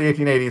and the early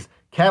 1880s,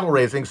 cattle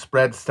raising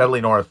spread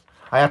steadily north.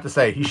 I have to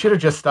say, he should have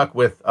just stuck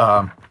with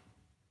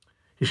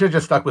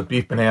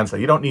Beef Bonanza.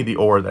 You don't need the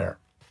or there.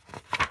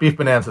 Beef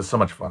Bonanza is so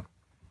much fun.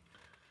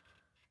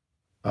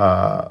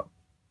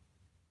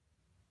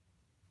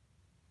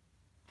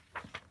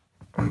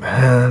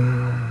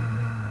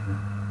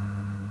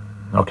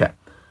 Okay.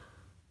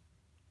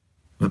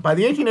 By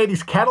the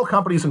 1880s, cattle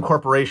companies and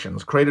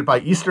corporations created by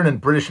Eastern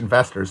and British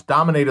investors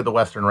dominated the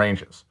Western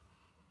ranges.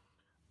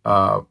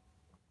 And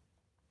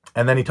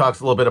then he talks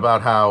a little bit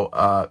about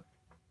how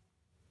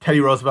Teddy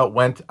Roosevelt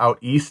went out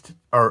east,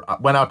 or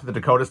went out to the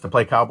Dakotas to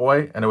play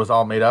cowboy, and it was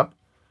all made up.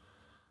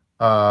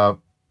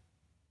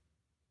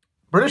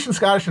 British and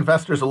Scottish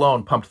investors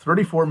alone pumped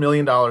 $34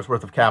 million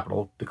worth of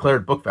capital,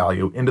 declared book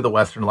value, into the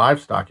Western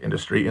livestock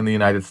industry in the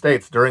United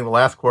States during the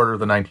last quarter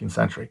of the 19th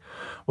century.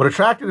 What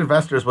attracted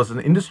investors was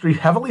an industry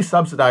heavily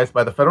subsidized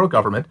by the federal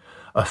government,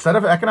 a set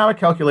of economic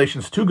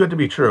calculations too good to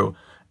be true,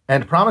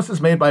 and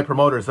promises made by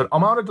promoters that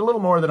amounted to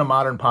little more than a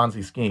modern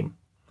Ponzi scheme.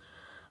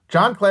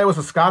 John Clay was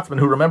a Scotsman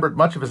who remembered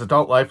much of his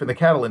adult life in the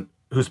cattle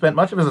who spent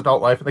much of his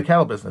adult life in the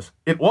cattle business.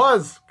 It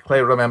was,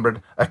 Clay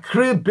remembered, a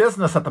crude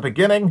business at the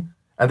beginning,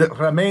 and it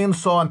remained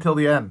so until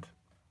the end.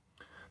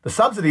 The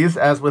subsidies,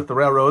 as with the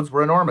railroads,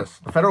 were enormous.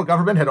 The federal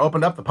government had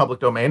opened up the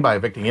public domain by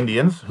evicting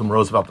Indians, whom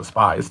Roosevelt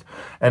despised,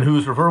 and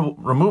whose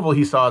removal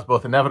he saw as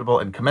both inevitable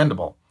and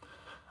commendable.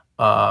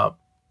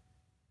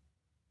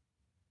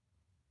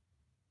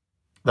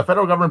 The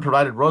federal government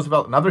provided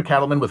Roosevelt and other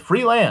cattlemen with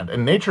free land,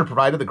 and nature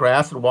provided the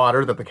grass and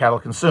water that the cattle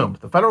consumed.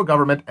 The federal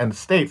government and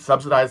states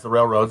subsidized the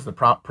railroads that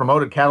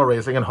promoted cattle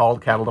raising and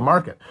hauled cattle to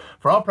market.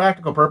 For all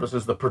practical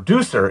purposes, the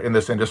producer in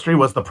this industry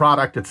was the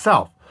product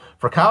itself.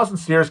 For cows and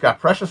steers got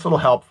precious little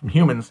help from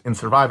humans in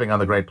surviving on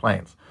the Great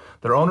Plains.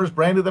 Their owners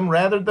branded them,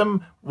 rathered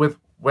them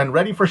when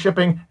ready for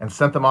shipping, and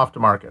sent them off to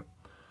market.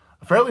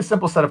 A fairly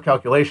simple set of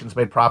calculations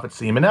made profits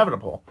seem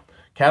inevitable.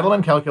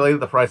 Cattlemen calculated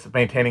the price of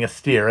maintaining a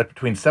steer at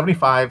between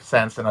 75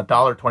 cents and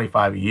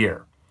 $1.25 a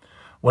year.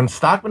 When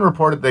stockmen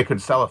reported they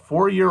could sell a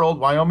 4-year-old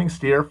Wyoming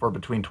steer for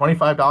between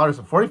 $25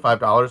 and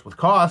 $45, with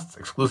costs,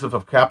 exclusive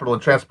of capital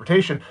and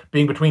transportation,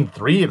 being between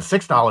 $3 and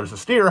 $6 a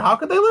steer, how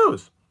could they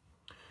lose?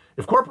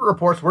 If corporate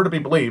reports were to be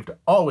believed,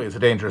 always a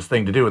dangerous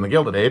thing to do in the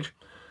Gilded Age,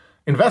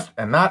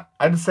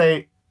 I'd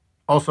say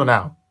also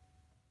now,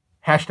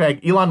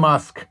 hashtag Elon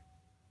Musk,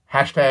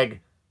 hashtag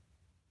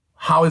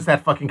how is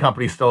that fucking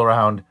company still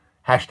around,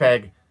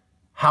 hashtag,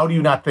 how do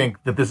you not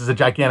think that this is a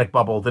gigantic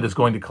bubble that is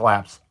going to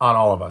collapse on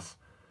all of us?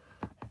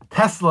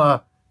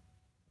 Tesla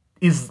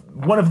is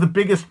one of the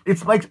biggest,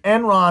 it's like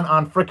Enron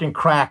on frickin'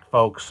 crack,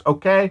 folks,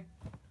 okay?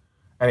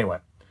 Anyway,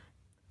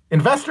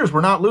 investors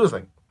were not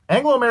losing.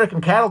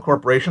 Anglo-American cattle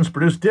corporations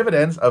produced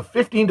dividends of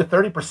 15 to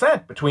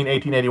 30% between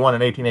 1881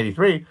 and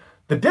 1883.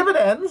 The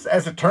dividends,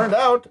 as it turned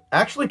out,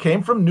 actually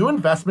came from new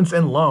investments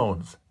and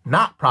loans,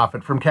 not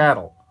profit from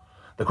cattle.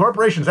 The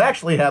corporations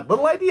actually had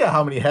little idea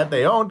how many head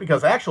they owned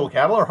because actual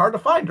cattle are hard to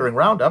find during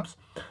roundups.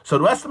 So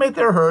to estimate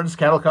their herds,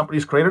 cattle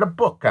companies created a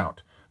book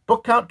count.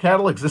 Book count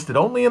cattle existed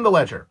only in the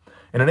ledger.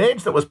 In an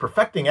age that was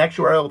perfecting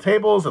actuarial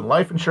tables and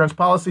life insurance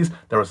policies,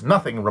 there was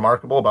nothing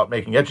remarkable about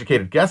making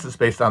educated guesses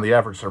based on the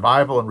average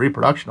survival and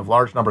reproduction of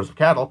large numbers of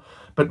cattle,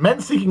 but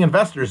men-seeking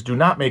investors do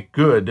not make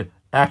good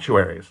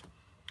actuaries.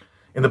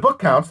 In the book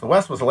counts, the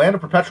West was a land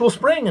of perpetual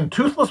spring and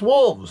toothless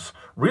wolves.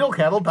 Real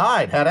cattle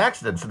died, had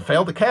accidents, and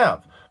failed to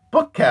calve.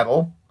 Book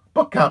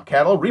count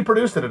cattle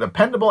reproduced at a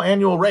dependable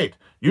annual rate,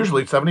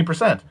 usually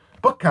 70%.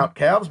 Book count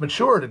calves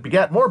matured and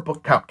begat more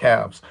book count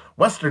calves.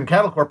 Western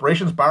cattle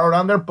corporations borrowed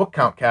on their book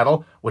count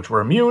cattle, which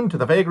were immune to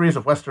the vagaries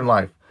of Western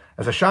life.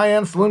 As a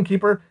Cheyenne saloon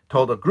keeper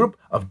told a group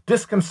of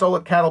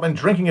disconsolate cattlemen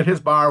drinking at his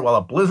bar while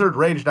a blizzard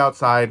raged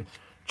outside,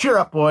 "Cheer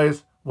up,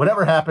 boys.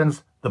 Whatever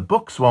happens, the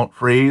books won't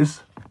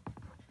freeze."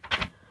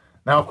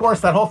 Now, of course,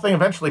 that whole thing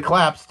eventually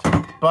collapsed,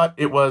 but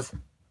it was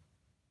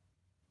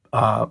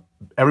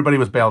everybody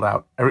was bailed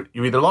out.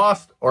 You either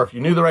lost, or if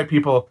you knew the right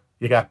people,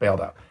 you got bailed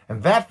out.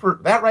 And that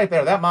right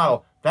there, that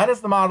model, that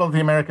is the model of the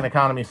American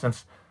economy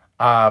since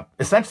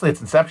essentially its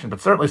inception,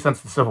 but certainly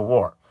since the Civil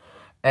War.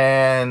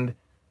 And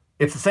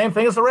it's the same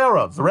thing as the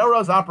railroads. The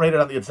railroads operated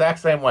on the exact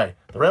same way.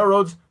 The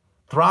railroads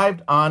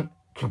thrived on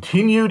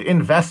continued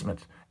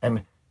investment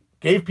and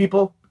gave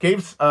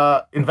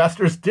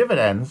investors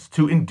dividends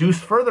to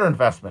induce further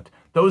investment.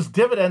 Those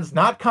dividends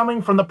not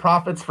coming from the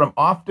profits from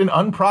often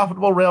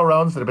unprofitable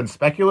railroads that have been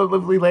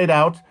speculatively laid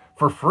out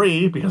for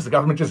free because the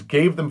government just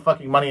gave them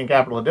fucking money and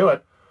capital to do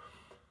it,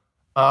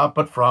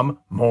 but from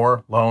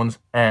more loans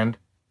and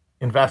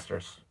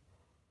investors.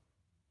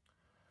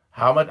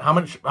 How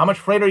much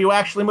freight are you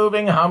actually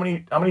moving? How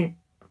many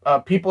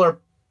people are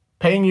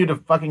paying you to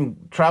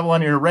fucking travel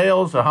on your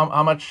rails? Or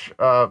how much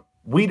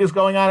wheat is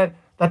going on it?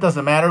 That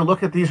doesn't matter.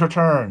 Look at these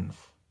returns.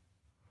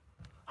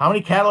 How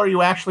many cattle are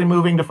you actually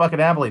moving to fucking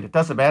Abilene? It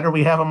doesn't matter.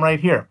 We have them right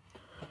here.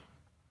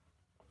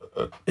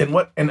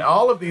 And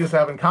all of these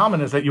have in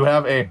common is that you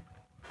have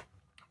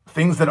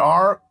things that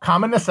are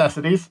common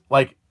necessities,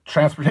 like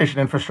transportation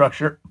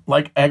infrastructure,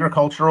 like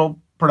agricultural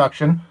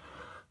production,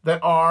 that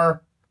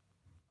are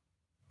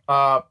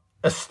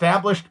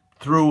established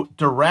through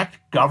direct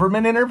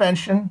government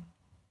intervention,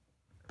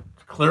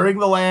 clearing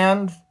the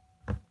land,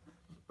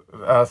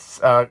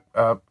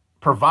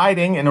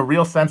 providing, in a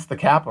real sense, the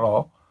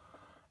capital,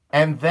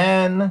 and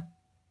then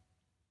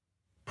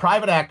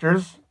private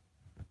actors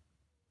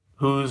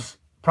whose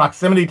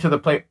proximity to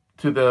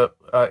the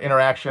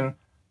interaction,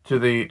 to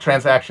the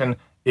transaction,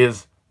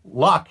 is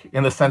luck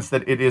in the sense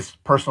that it is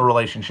personal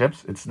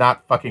relationships. It's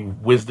not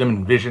fucking wisdom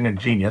and vision and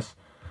genius.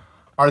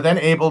 Are then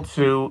able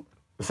to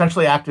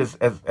essentially act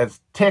as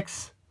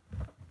ticks,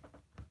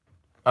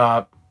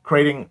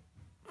 creating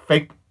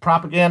fake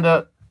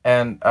propaganda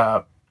and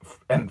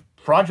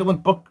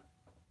fraudulent book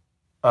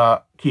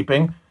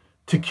keeping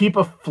to keep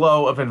a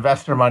flow of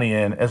investor money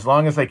in as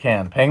long as they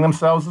can, paying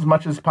themselves as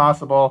much as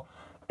possible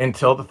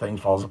until the thing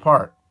falls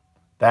apart.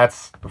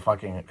 That's the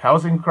fucking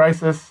housing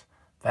crisis.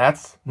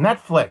 That's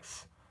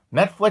Netflix.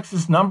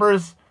 Netflix's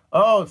numbers,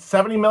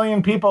 70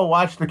 million people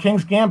watch The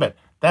King's Gambit.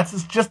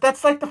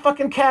 That's like the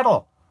fucking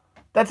cattle.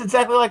 That's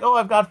exactly like,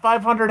 I've got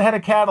 500 head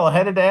of cattle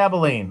headed to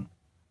Abilene.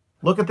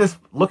 Look at this.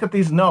 Look at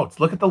these notes.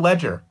 Look at the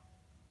ledger.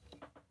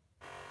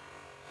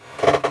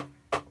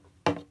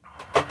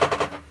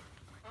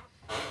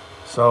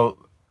 So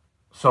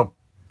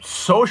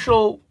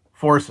social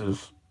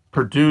forces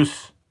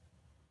produce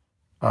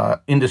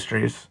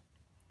industries,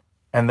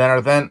 and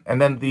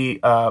then the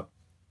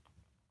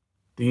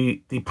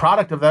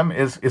product of them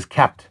is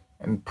kept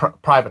and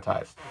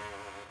privatized,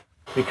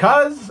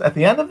 because at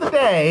the end of the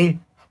day,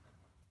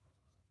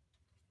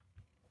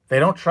 they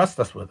don't trust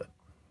us with it,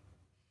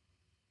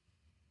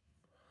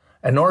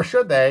 and nor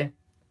should they.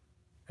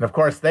 And of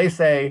course, they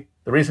say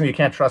the reason you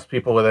can't trust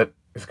people with it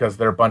is because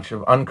they're a bunch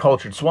of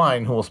uncultured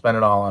swine who will spend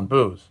it all on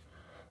booze.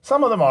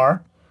 Some of them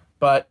are,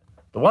 but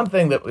the one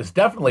thing that is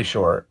definitely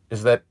sure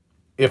is that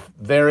if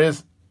there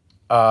is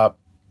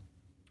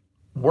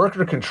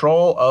worker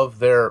control of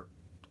their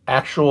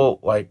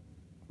actual, like,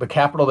 the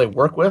capital they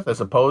work with,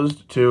 as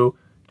opposed to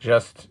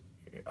just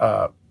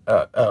a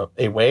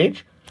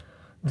wage,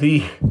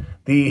 the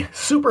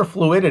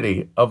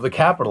superfluidity of the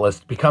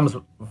capitalist becomes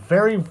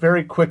very,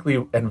 very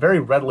quickly and very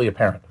readily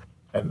apparent.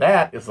 And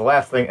that is the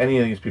last thing any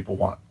of these people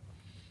want.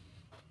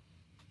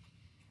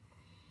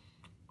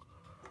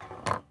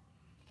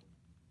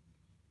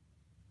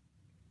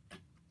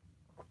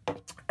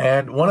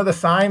 And one of the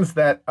signs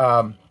that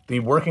the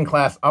working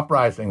class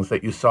uprisings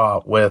that you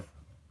saw with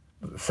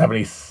the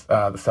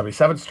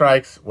 77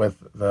 strikes,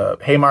 with the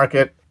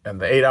Haymarket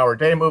and the 8-hour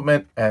day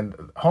movement and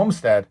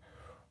Homestead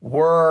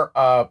were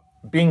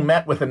being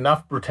met with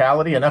enough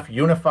brutality, enough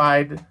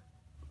unified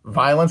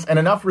violence, and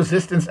enough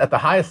resistance at the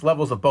highest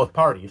levels of both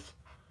parties.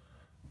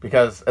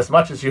 Because as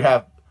much as you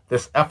have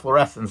this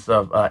efflorescence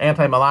of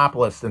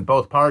anti-monopolists in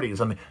both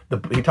parties, and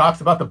he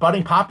talks about the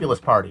budding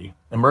populist party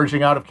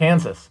emerging out of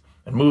Kansas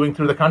and moving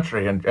through the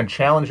country and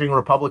challenging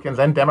Republicans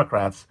and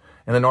Democrats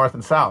in the North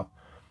and South.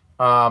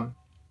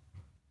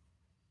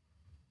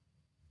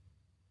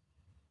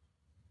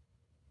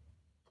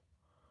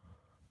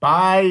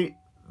 By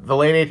the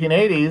late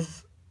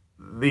 1880s,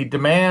 the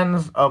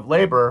demands of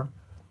labor,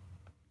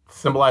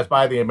 symbolized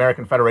by the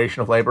American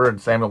Federation of Labor and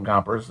Samuel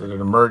Gompers, that had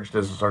emerged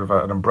as sort of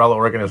an umbrella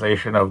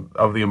organization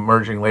of the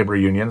emerging labor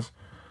unions,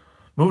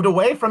 moved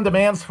away from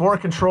demands for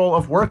control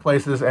of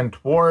workplaces and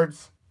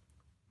towards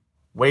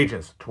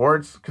wages,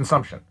 towards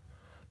consumption.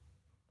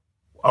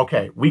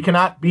 Okay, we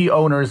cannot be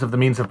owners of the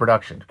means of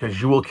production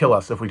because you will kill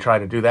us if we try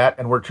to do that,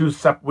 and we're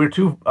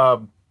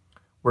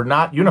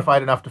not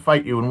unified enough to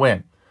fight you and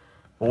win.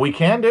 What we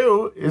can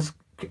do is,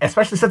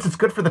 especially since it's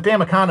good for the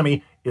damn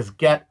economy, is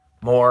get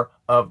more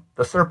of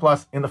the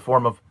surplus in the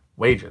form of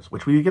wages,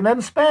 which we can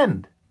then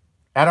spend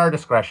at our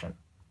discretion.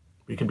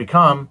 We can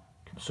become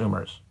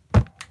consumers.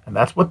 And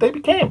that's what they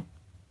became.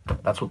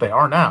 That's what they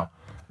are now.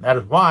 That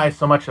is why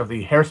so much of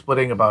the hair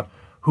splitting about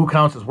who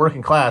counts as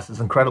working class is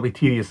incredibly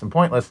tedious and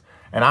pointless.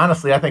 And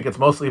honestly, I think it's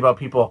mostly about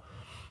people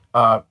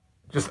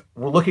just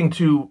looking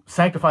to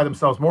sanctify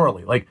themselves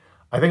morally. Like,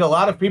 I think a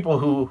lot of people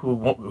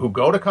who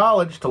go to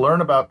college to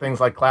learn about things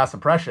like class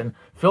oppression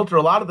filter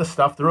a lot of this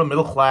stuff through a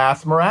middle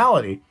class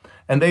morality.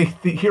 And they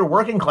hear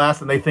working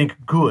class and they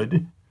think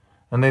good.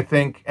 And they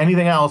think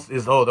anything else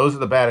is, oh, those are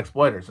the bad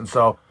exploiters. And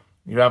so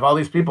you have all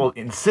these people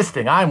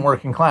insisting I'm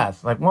working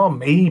class. Like, well,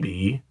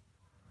 maybe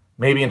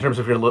in terms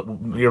of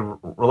your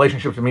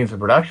relationship to means of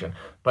production.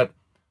 But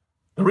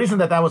the reason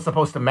that was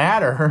supposed to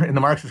matter in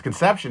the Marxist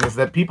conception is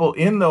that people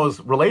in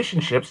those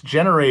relationships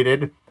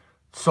generated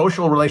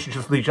social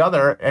relationships with each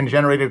other and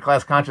generated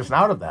class consciousness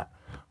out of that.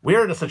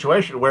 We're in a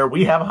situation where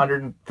we have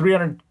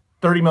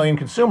 330 million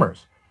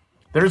consumers.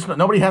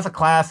 Nobody has a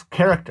class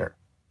character.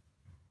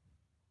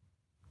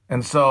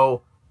 And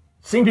so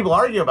seeing people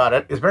argue about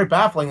it is very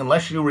baffling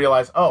unless you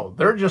realize, oh,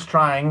 they're just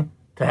trying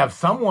to have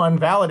someone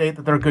validate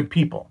that they're good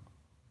people.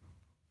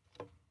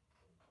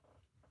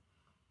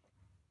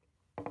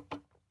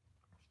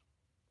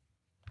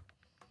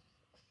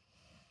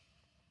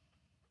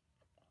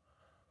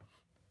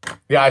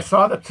 Yeah, I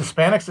saw that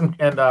Hispanics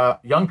and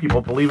young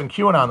people believe in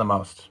QAnon the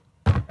most.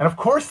 And of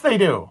course they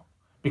do,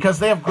 because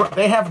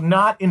they have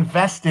not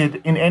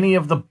invested in any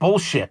of the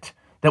bullshit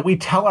that we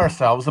tell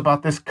ourselves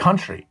about this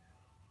country.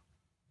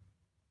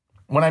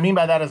 What I mean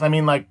by that is, I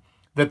mean like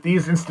that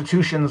these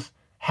institutions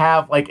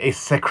have like a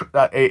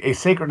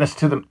sacredness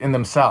to them in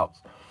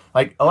themselves.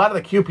 Like a lot of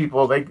the Q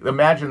people, they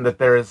imagine that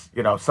there is,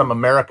 some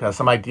America,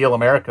 some ideal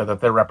America that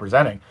they're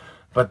representing.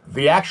 But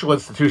the actual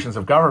institutions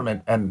of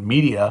government and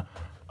media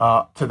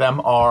to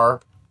them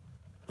are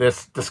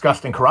this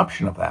disgusting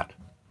corruption of that.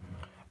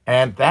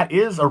 And that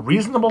is a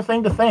reasonable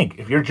thing to think.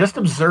 If you're just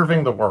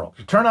observing the world,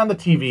 you turn on the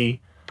TV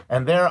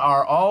and there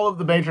are all of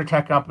the major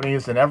tech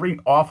companies and every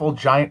awful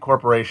giant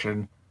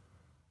corporation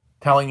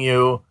telling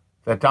you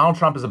that Donald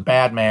Trump is a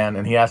bad man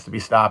and he has to be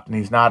stopped and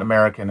he's not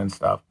American and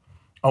stuff.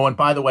 Oh, and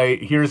by the way,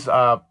 here's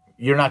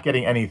you're not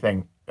getting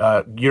anything.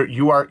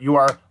 You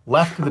are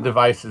left to the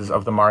devices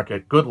of the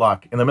market. Good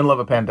luck in the middle of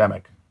a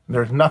pandemic.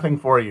 There's nothing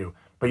for you.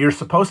 But you're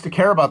supposed to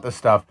care about this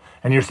stuff,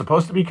 and you're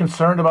supposed to be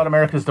concerned about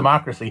America's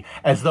democracy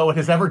as though it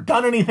has ever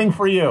done anything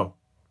for you.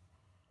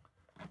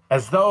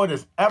 As though it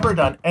has ever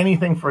done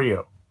anything for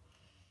you.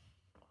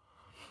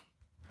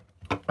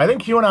 I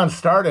think QAnon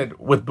started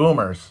with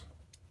boomers.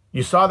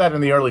 You saw that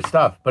in the early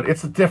stuff, but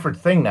it's a different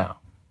thing now.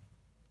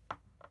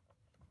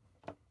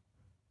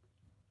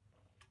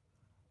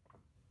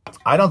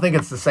 I don't think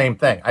it's the same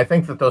thing. I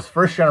think that those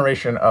first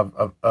generation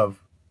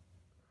of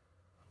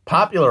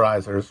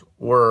popularizers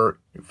were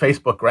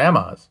Facebook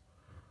grandmas.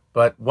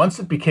 But once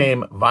it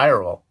became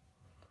viral,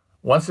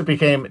 once it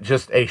became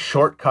just a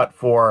shortcut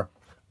for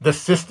the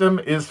system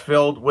is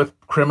filled with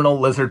criminal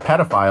lizard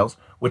pedophiles,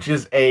 which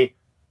is a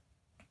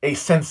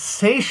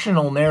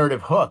sensational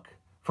narrative hook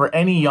for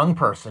any young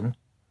person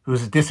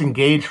who's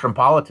disengaged from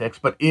politics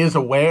but is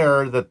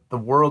aware that the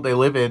world they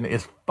live in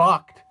is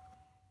fucked.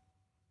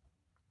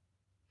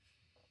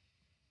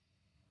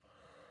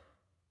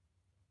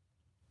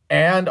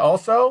 And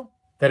also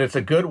that it's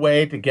a good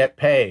way to get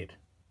paid.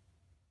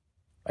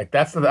 Like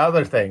that's the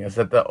other thing is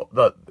that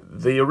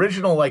the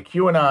original like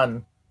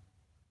QAnon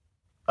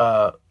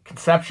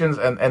conceptions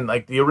and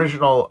like the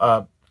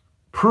original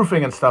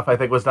proofing and stuff I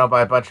think was done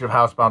by a bunch of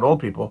housebound old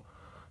people.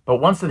 But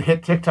once it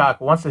hit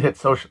TikTok, once it hit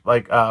social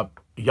like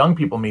young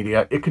people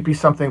media, it could be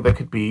something that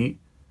could be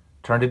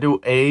turned into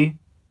a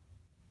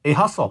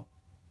hustle.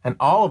 And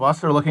all of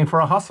us are looking for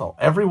a hustle.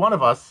 Every one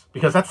of us,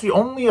 because that's the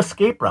only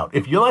escape route.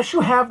 Unless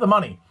you have the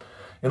money,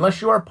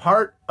 unless you're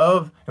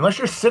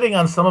sitting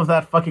on some of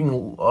that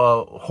fucking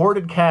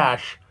hoarded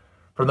cash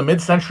from the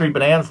mid-century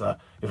bonanza,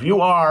 if you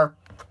are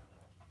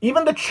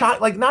even the child,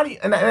 like not,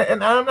 and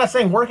I'm not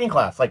saying working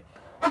class, like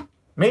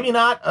maybe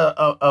not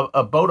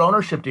a boat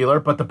ownership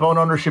dealer, but the boat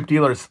ownership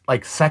dealer's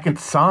like second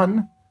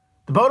son.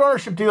 The boat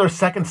ownership dealer's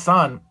second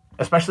son,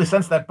 especially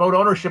since that boat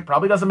ownership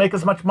probably doesn't make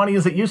as much money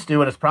as it used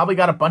to, and it's probably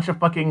got a bunch of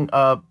fucking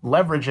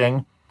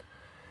leveraging.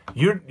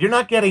 You're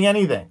not getting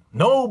anything.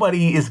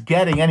 Nobody is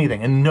getting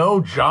anything, and no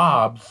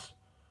jobs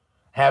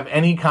have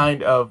any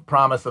kind of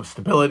promise of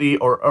stability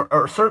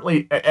or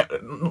certainly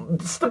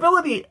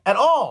stability at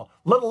all,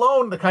 let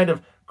alone the kind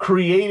of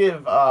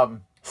creative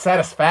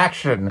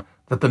satisfaction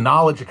that the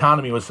knowledge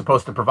economy was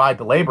supposed to provide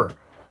to labor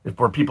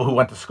for people who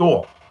went to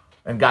school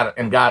and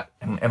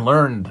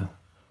learned.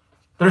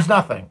 There's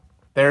nothing.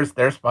 There's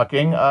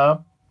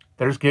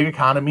gig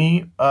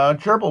economy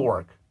gerbil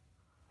work,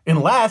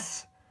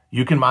 unless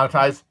you can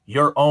monetize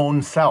your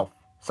own self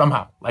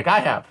somehow, like I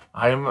have.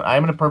 I'm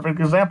a perfect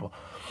example.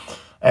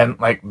 And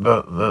like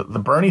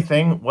the Bernie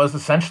thing was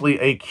essentially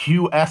a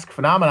Q-esque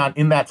phenomenon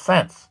in that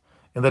sense,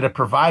 in that it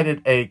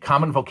provided a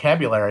common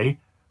vocabulary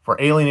for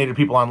alienated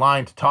people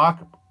online to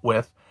talk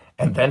with,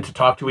 and then to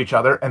talk to each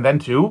other, and then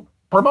to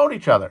promote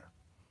each other.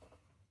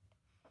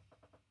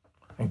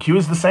 And Q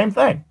is the same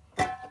thing.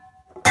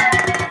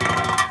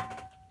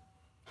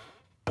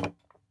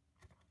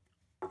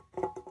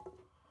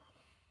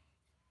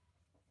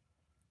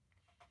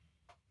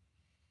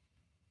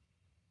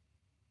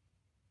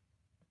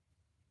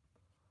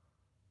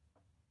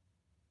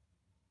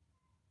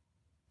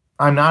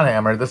 I'm not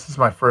hammered. This is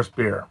my first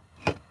beer.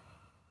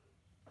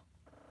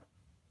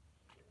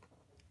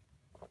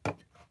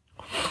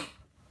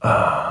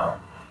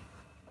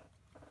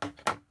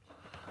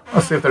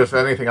 Let's see if there's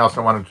anything else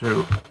I wanted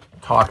to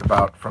talk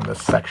about from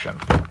this section.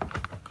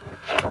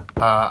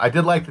 I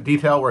did like the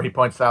detail where he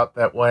points out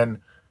that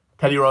when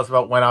Teddy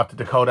Roosevelt went out to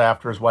Dakota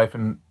after his wife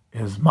and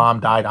his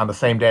mom died on the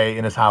same day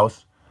in his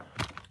house,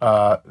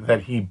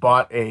 that he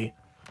bought a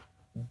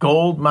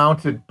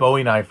gold-mounted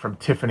Bowie knife from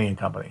Tiffany and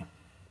Company.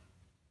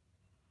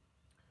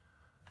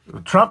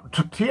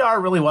 TR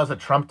really was a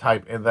Trump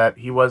type in that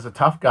he was a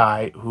tough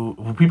guy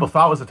who people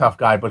thought was a tough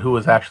guy, but who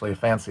was actually a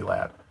fancy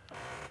lad.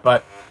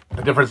 But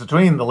the difference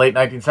between the late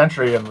 19th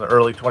century and the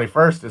early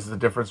 21st is the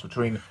difference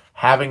between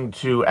having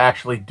to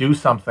actually do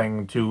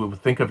something to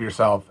think of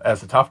yourself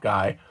as a tough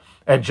guy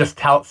and just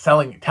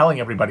telling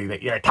everybody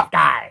that you're a tough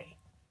guy.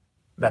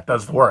 That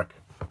does the work.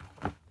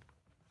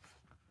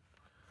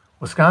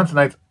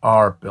 Wisconsinites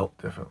are built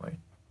differently.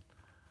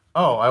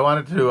 Oh, I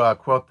wanted to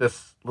quote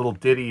this little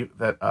ditty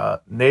that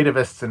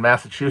nativists in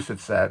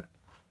Massachusetts said.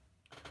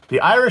 The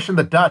Irish and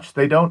the Dutch,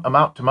 they don't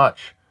amount to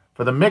much,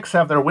 for the Micks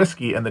have their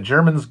whiskey and the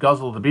Germans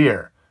guzzle the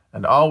beer,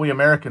 and all we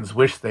Americans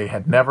wish they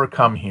had never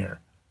come here.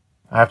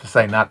 I have to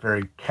say, not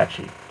very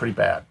catchy. Pretty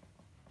bad.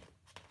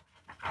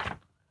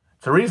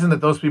 It's a reason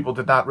that those people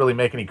did not really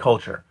make any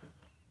culture.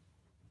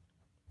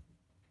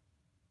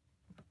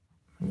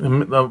 The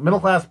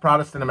middle-class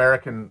Protestant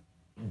American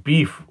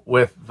beef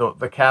with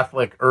the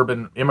Catholic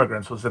urban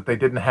immigrants was that they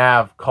didn't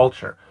have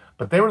culture.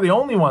 But they were the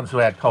only ones who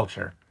had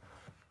culture.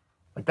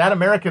 Like, that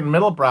American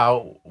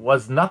middlebrow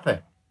was nothing.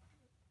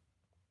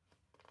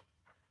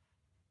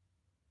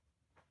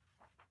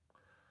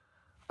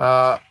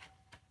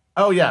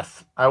 Oh,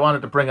 yes, I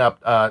wanted to bring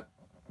up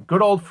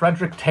good old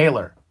Frederick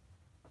Taylor,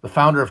 the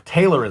founder of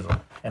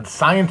Taylorism and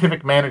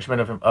scientific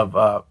management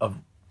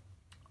of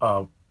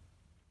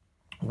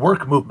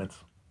work movements,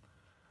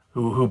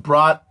 who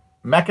brought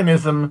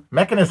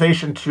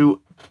mechanization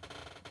to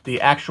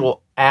the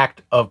actual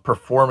act of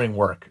performing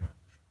work.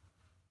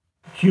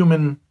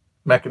 Human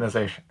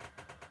mechanization.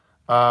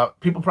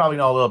 People probably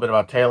know a little bit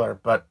about Taylor,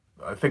 but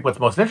I think what's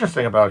most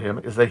interesting about him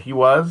is that he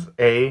was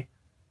a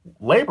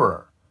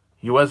laborer.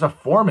 He was a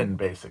foreman,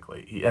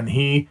 basically.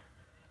 He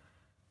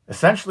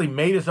essentially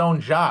made his own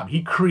job.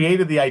 He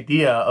created the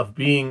idea of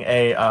being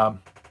a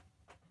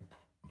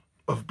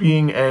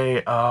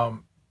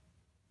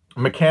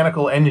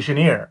mechanical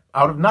engineer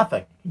out of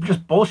nothing. He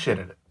just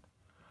bullshitted it.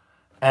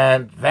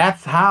 And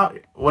that's how,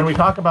 when we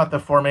talk about the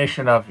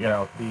formation of,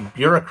 the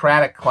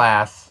bureaucratic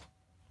class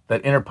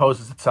that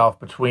interposes itself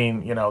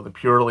between, the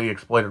purely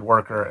exploited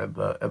worker and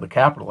the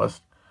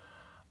capitalist,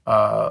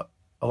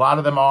 a lot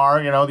of them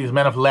are, these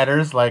men of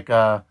letters like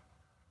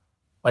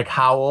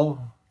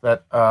Howell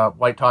that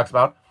White talks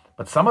about.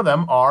 But some of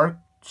them are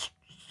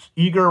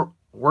eager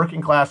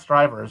working class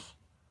strivers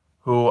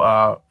who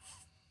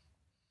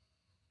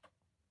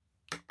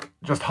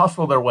just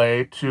hustle their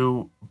way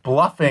to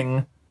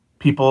bluffing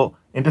people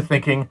into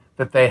thinking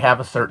that they have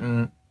a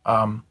certain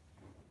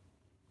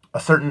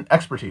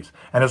expertise.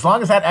 And as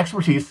long as that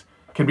expertise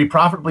can be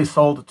profitably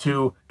sold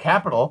to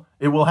capital,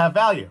 it will have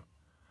value.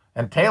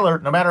 And Taylor,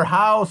 no matter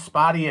how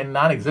spotty and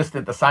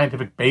non-existent the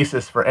scientific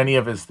basis for any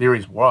of his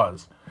theories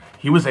was,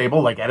 he was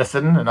able, like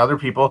Edison and other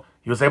people,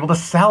 he was able to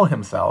sell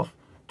himself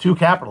to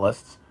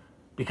capitalists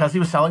because he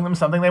was selling them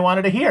something they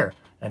wanted to hear.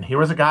 And here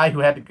was a guy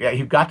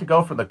who got to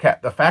go from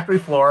the factory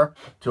floor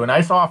to a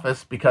nice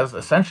office because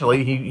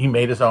essentially he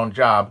made his own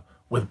job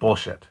with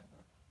bullshit.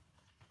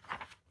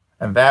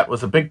 And that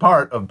was a big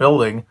part of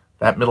building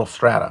that middle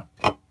strata.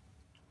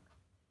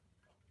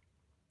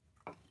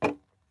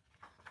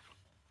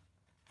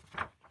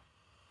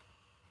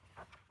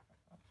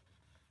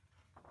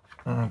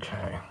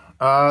 Okay.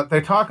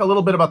 They talk a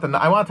little bit about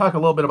I want to talk a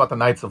little bit about the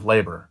Knights of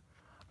Labor.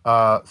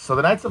 So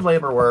the Knights of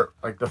Labor were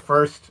like the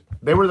first.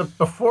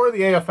 Before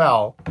the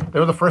AFL, they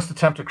were the first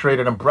attempt to create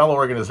an umbrella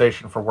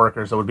organization for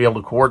workers that would be able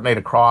to coordinate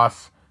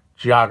across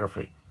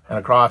geography and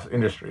across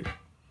industries.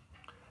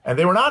 And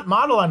they were not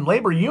modeled on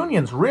labor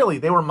unions, really.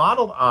 They were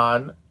modeled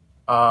on,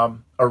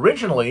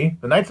 originally,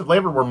 the Knights of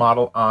Labor were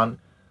modeled on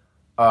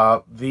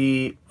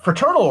the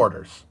fraternal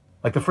orders,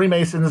 like the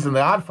Freemasons and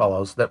the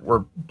Oddfellows that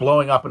were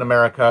blowing up in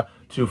America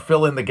to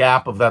fill in the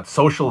gap of that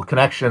social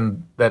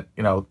connection that,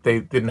 they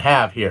didn't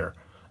have here,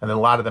 and that a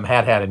lot of them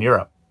had in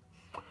Europe.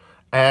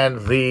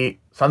 And the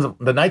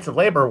Knights of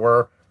Labor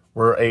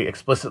were a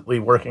explicitly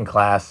working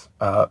class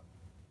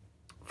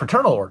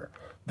fraternal order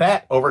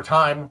that, over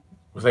time,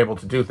 was able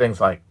to do things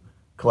like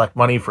collect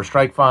money for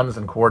strike funds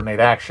and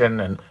coordinate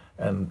action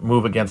and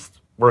move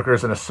against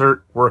workers and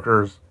assert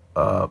workers'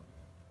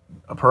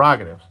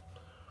 prerogatives.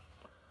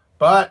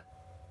 But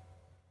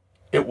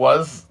it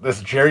was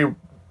this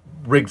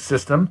jerry-rigged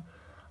system,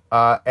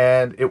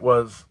 and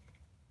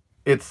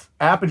its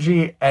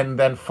apogee and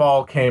then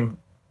fall came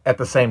at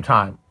the same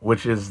time,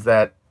 which is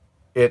that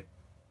it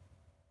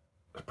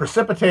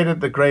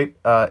precipitated the great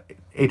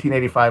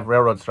 1885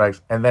 railroad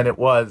strikes, and then it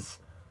was,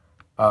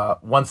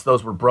 once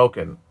those were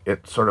broken,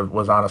 it sort of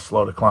was on a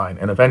slow decline,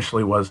 and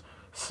eventually was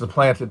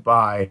supplanted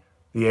by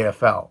the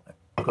AFL.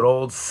 Good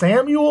old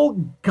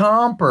Samuel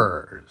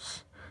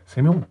Gompers.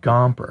 Samuel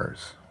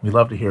Gompers. We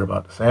love to hear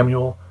about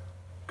Samuel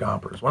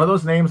Gompers. One of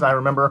those names I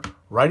remember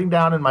writing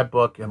down in my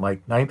book in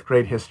like ninth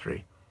grade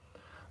history.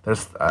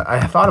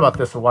 I thought about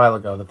this a while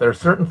ago, that there are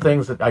certain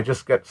things that I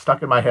just get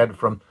stuck in my head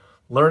from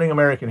learning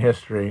American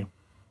history.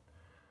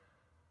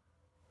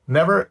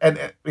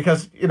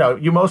 Because, you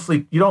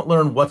don't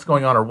learn what's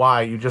going on or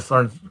why, you just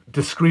learn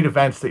discrete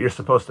events that you're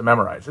supposed to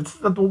memorize. It's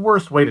the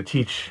worst way to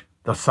teach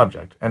the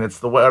subject, and it's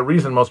the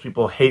reason most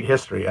people hate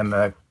history, and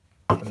I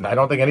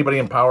don't think anybody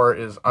in power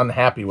is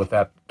unhappy with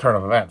that turn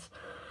of events.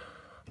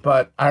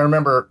 But I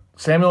remember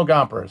Samuel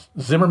Gompers,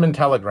 Zimmerman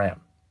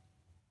telegram,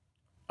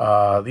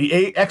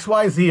 the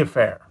XYZ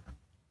affair.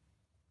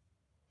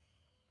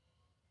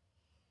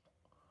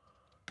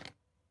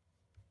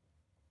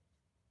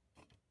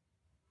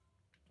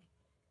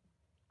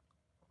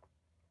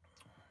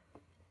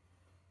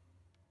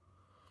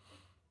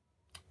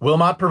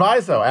 Wilmot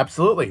Proviso,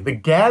 absolutely. The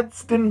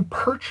Gadsden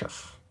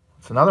Purchase.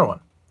 That's another one.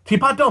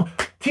 Teapot Dome.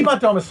 Teapot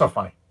Dome is so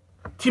funny.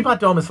 Teapot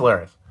Dome is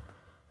hilarious.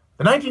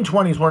 The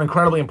 1920s were an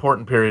incredibly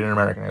important period in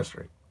American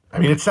history. I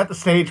mean, it set the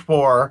stage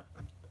for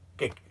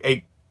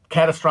a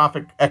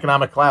catastrophic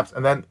economic collapse,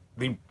 and then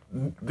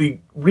the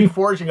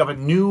reforging of a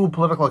new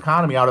political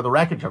economy out of the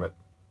wreckage of it.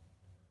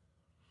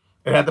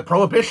 It had the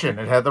Prohibition.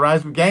 It had the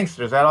rise of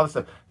gangsters. It had all this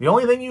stuff. The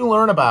only thing you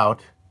learn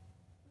about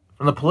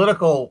from the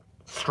political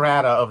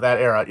strata of that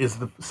era is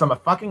some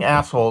fucking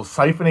assholes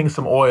siphoning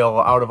some oil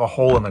out of a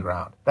hole in the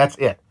ground. That's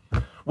it.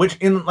 Which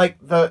in like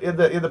in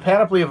the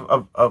panoply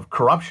of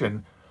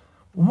corruption,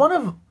 one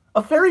of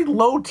a very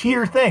low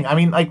tier thing. I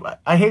mean, like,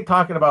 I hate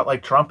talking about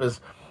like Trump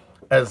as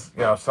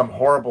some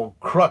horrible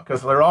crook,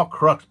 because they're all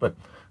crooks, but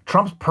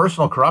Trump's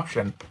personal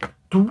corruption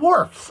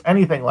dwarfs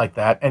anything like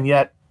that, and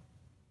yet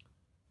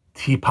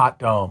Teapot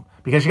Dome.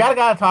 Because you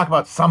gotta talk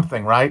about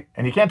something, right?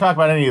 And you can't talk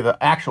about any of the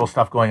actual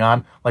stuff going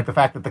on, like the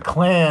fact that the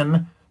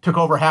Klan took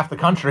over half the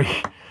country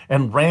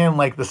and ran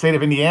like the state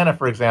of Indiana,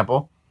 for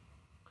example.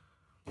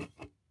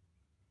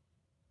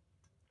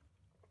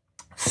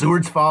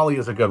 Seward's Folly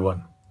is a good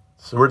one.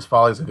 Seward's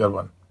Folly is a good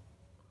one.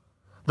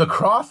 The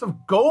Cross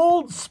of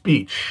Gold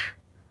speech.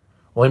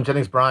 William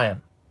Jennings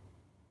Bryan.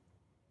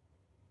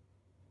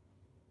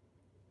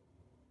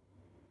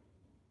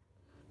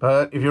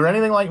 But if you were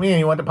anything like me and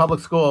you went to public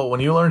school, when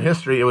you learned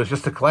history, it was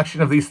just a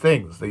collection of these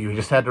things that you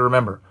just had to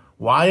remember.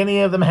 Why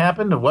any of them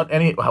happened,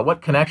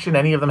 what connection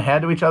any of them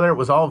had to each other, it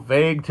was all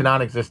vague to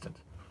non-existent.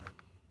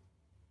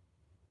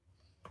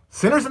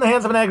 Sinners in the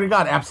Hands of an Angry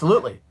God,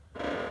 absolutely.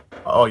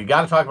 Oh, you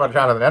got to talk about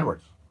Jonathan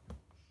Edwards.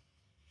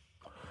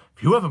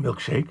 If you have a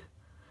milkshake,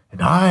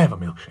 and I have a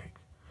milkshake,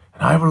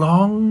 and I have a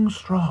long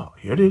straw,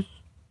 here it is.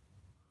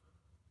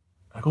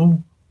 I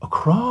go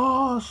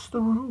across the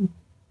room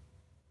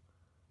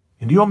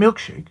into your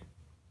milkshake.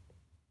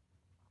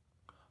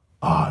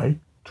 I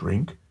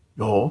drink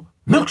your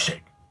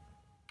milkshake.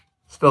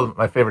 Still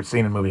my favorite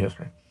scene in movie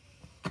history.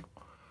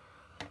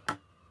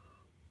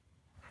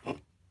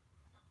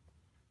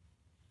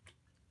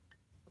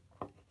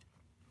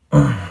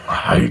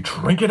 I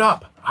drink it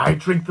up. I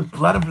drink the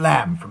blood of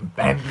lamb from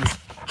Bandy's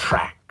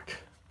tract.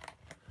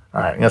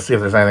 All right, let's see if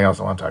there's anything else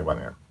I want to talk about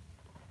here.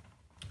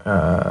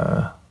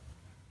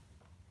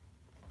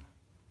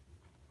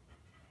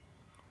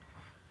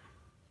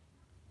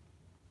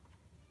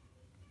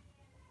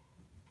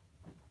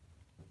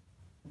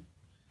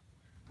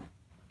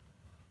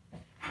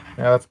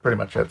 Yeah, that's pretty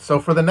much it. So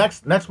for the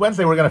next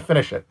Wednesday, we're going to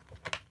finish it.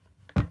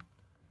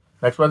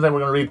 Next Wednesday, we're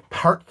going to read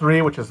part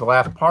 3, which is the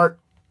last part.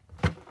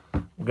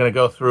 We're going to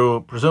go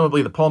through,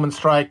 presumably, the Pullman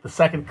strike, the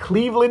second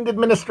Cleveland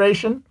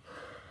administration,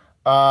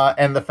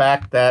 and the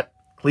fact that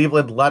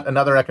Cleveland let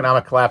another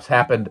economic collapse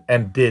happen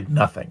and did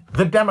nothing.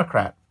 The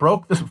Democrat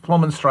broke the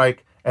Pullman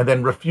strike and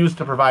then refused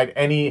to provide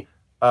any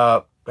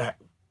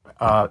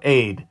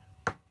aid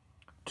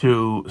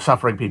to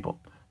suffering people.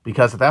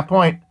 Because at that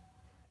point,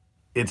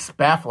 it's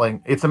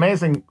baffling. It's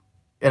amazing,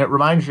 and it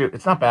reminds you.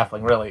 It's not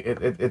baffling, really.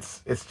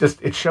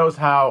 It shows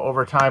how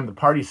over time the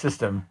party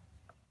system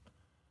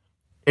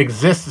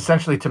exists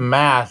essentially to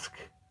mask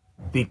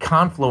the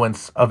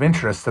confluence of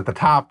interests at the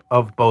top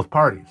of both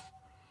parties,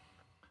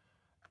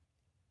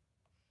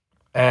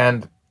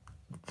 and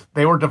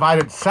they were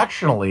divided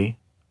sectionally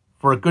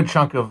for a good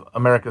chunk of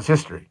America's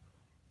history.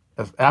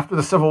 After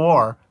the Civil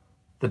War,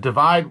 the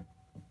divide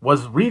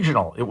was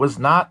regional. It was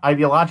not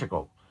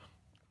ideological.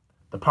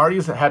 The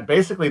parties had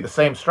basically the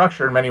same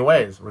structure in many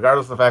ways,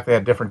 regardless of the fact they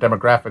had different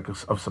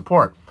demographics of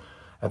support.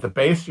 At the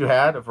base, you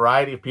had a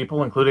variety of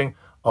people, including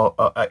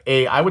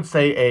I would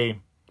say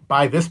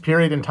by this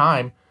period in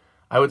time,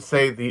 I would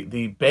say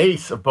the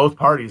base of both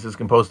parties is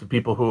composed of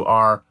people who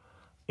are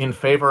in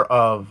favor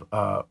of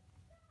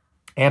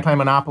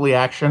anti-monopoly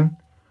action,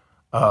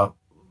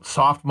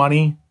 soft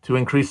money to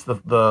increase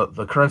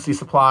the currency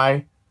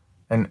supply,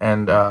 and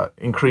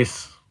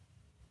increase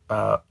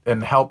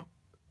and help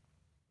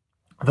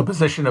the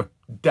position of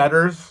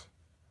debtors.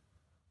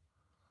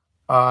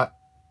 But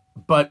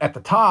at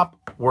the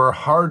top were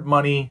hard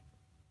money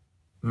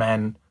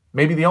men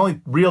maybe the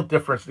only real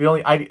difference, the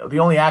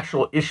only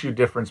actual issue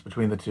difference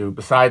between the two,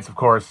 besides, of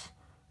course,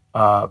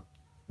 the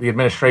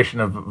administration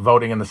of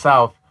voting in the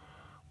South,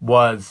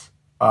 was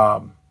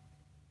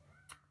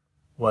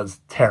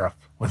tariff,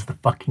 was the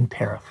fucking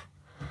tariff,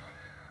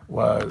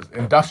 was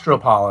industrial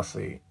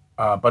policy.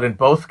 But in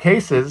both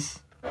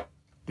cases,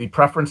 the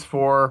preference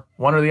for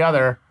one or the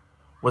other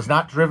was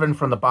not driven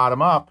from the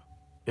bottom up.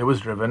 It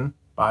was driven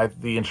by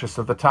the interests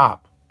of the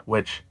top,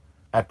 which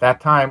at that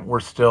time were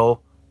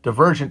still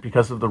divergent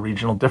because of the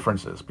regional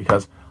differences,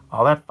 because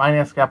all that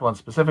finance capital, and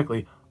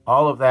specifically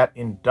all of that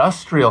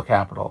industrial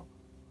capital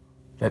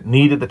that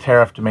needed the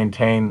tariff to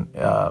maintain,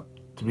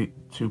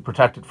 to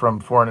protect it from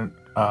foreign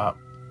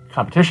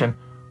competition,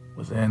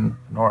 was in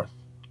the North.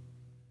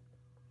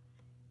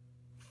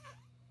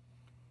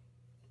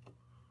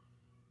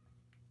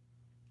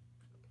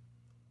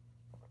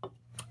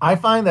 I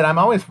find that I'm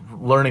always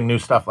learning new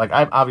stuff. Like,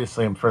 I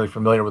obviously am fairly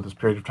familiar with this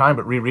period of time,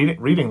 but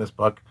reading this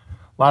book,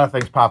 a lot of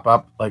things pop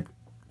up, like,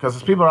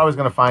 because people are always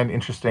going to find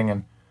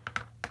interesting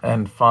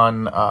and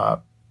fun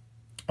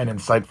and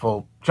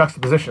insightful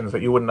juxtapositions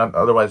that you wouldn't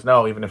otherwise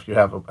know, even if you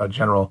have a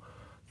general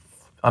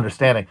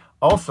understanding.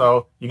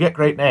 Also, you get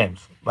great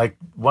names. Like,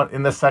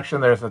 in this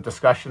section, there's a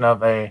discussion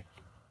of a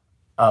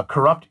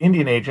corrupt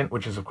Indian agent,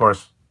 which is, of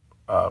course,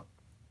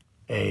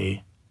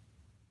 a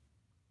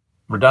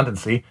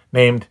redundancy,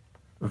 named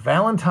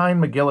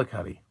Valentine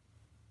McGillicuddy.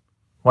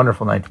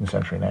 Wonderful 19th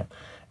century name.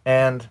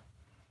 And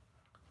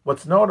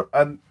what's notable,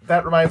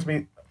 that reminds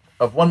me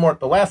of one more,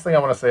 the last thing I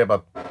want to say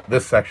about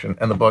this section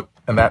and the book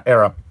and that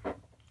era,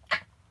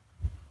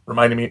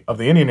 reminding me of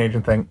the Indian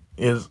agent thing,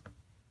 is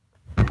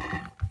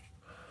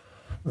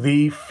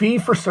the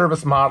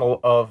fee-for-service model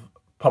of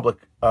public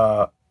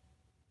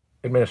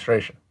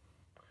administration.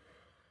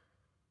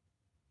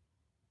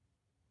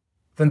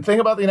 The thing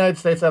about the United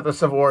States after the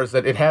Civil War is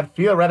that it had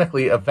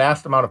theoretically a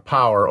vast amount of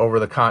power over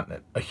the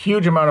continent, a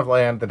huge amount of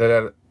land that it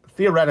had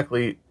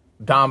theoretically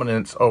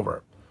dominance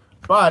over.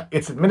 But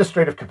its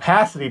administrative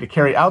capacity to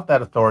carry out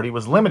that authority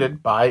was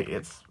limited by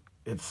its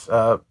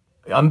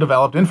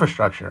undeveloped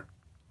infrastructure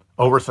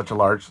over such a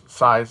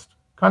large-sized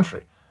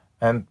country.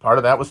 And part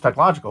of that was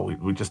technological.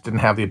 We just didn't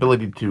have the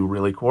ability to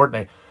really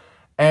coordinate.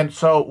 And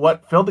so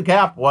what filled the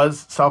gap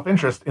was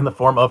self-interest in the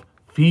form of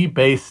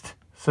fee-based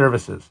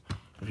services.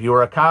 If you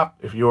were a cop,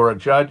 if you were a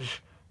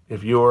judge,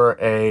 if you were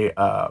a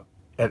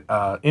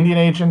Indian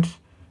agent,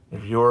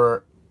 if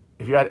you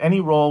had any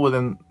role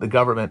within the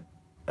government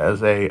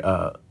as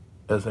a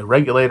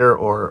regulator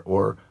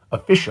or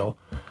official,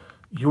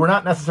 you were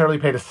not necessarily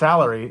paid a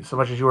salary so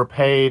much as you were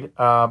paid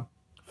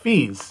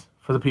fees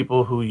for the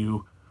people who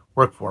you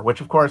work for.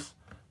 Which, of course,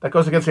 that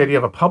goes against the idea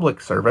of a public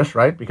service,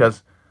 right?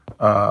 Because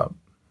it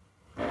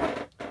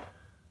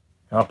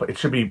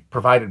should be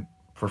provided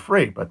for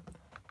free, but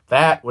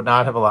that would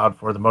not have allowed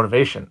for the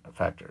motivation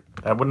factor.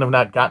 That wouldn't have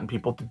not gotten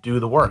people to do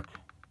the work.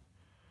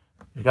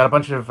 You've got a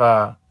bunch of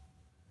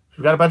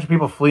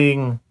people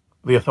fleeing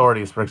the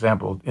authorities, for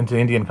example, into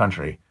Indian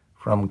country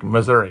from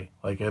Missouri,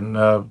 like in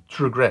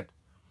True Grit.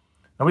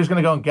 Nobody's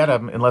going to go and get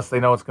them unless they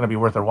know it's going to be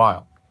worth their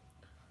while.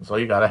 And so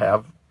you got to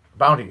have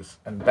bounties,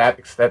 and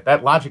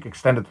that logic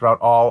extended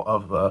throughout all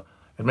of the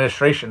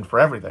administration for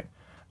everything.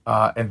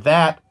 And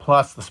that,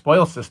 plus the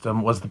spoil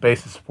system, was the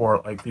basis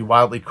for like the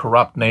wildly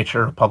corrupt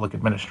nature of public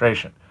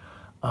administration.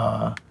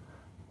 But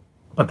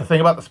the thing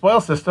about the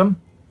spoil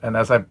system, and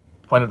as I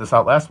pointed this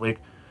out last week,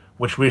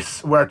 which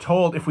we're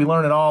told, if we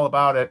learn at all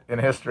about it in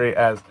history,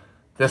 as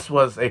this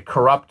was a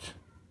corrupt,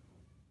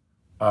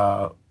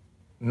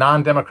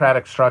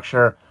 non-democratic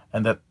structure,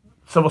 and that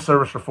civil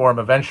service reform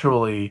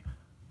eventually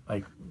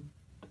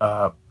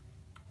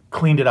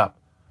cleaned it up.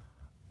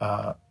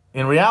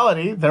 In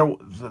reality,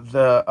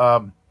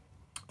 the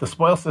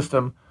spoil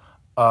system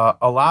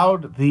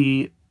allowed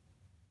the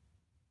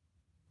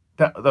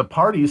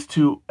parties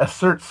to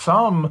assert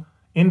some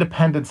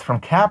independence from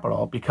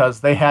capital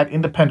because they had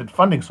independent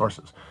funding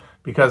sources.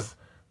 Because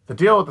the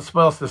deal with the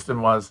spoil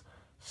system was,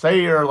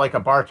 say you're like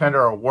a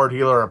bartender or a ward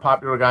healer or a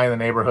popular guy in the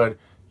neighborhood,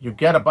 you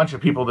get a bunch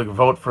of people to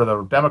vote for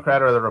the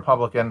Democrat or the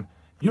Republican,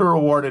 you're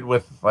rewarded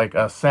with like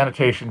a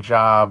sanitation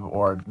job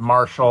or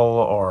marshal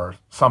or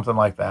something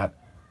like that.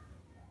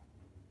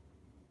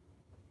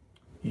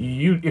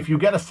 If you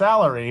get a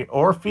salary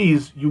or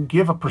fees, you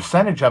give a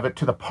percentage of it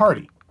to the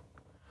party.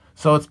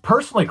 So it's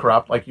personally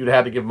corrupt, like you'd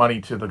had to give money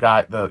to the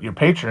guy, your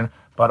patron,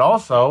 but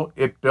also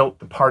it built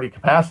the party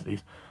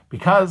capacities.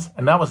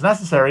 And that was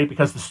necessary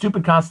because the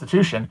stupid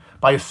Constitution,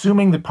 by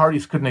assuming that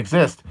parties couldn't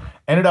exist,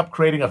 ended up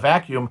creating a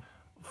vacuum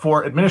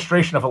for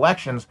administration of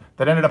elections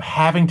that ended up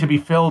having to be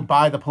filled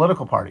by the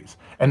political parties,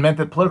 and meant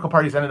that political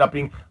parties ended up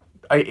being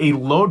a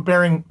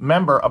load-bearing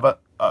member of a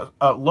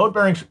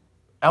load-bearing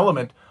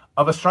element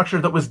of a structure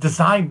that was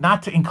designed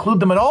not to include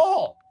them at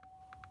all.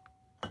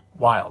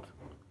 Wild.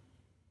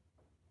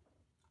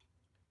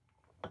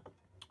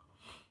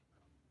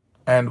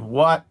 And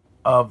what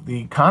of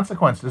the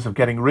consequences of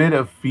getting rid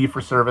of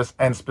fee-for-service,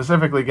 and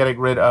specifically getting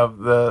rid of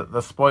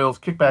the spoils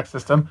kickback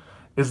system,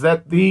 is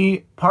that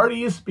the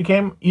parties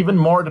became even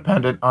more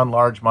dependent on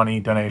large money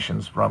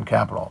donations from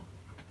capital.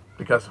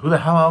 Because who the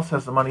hell else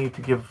has the money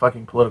to give a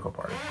fucking political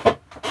party?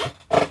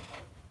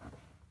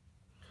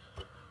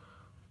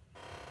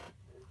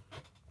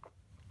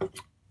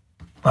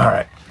 All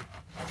right.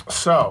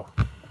 So,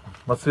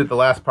 let's do the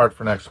last part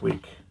for next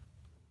week.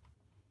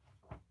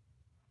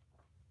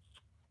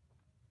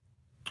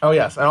 Oh,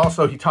 yes. And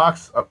also, he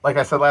talks, like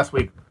I said last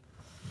week,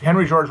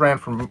 Henry George ran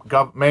for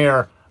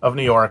mayor of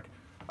New York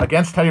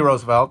against Teddy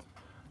Roosevelt.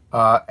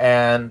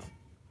 And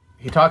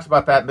he talks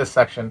about that in this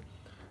section.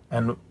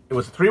 And it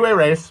was a three-way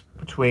race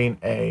between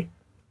a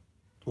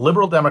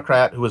liberal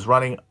Democrat who was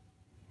running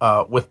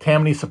with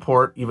Tammany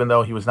support, even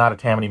though he was not a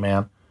Tammany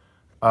man.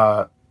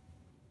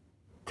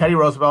 Teddy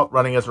Roosevelt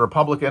running as a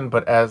Republican,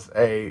 but as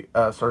a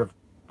sort of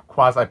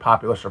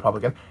quasi-populist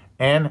Republican.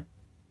 And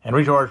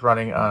Henry George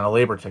running on a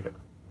labor ticket.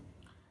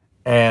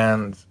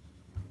 And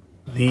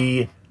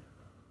the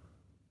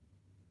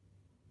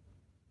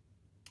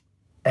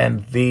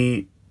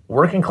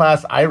working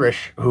class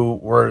Irish who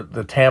were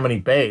the Tammany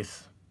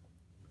base,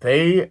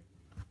 they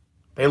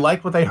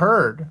liked what they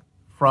heard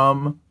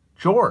from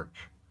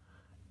George.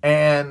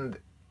 And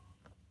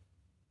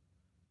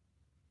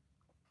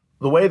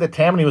the way that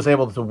Tammany was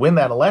able to win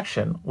that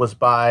election was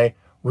by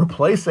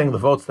replacing the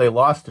votes they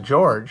lost to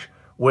George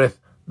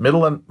with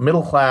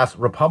middle class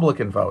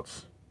Republican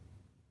votes.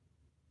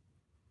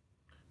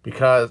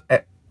 Because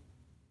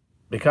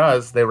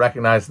they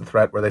recognized the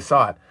threat where they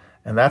saw it.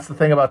 And that's the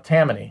thing about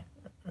Tammany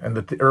and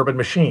the urban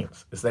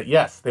machines, is that,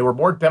 yes, they were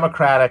more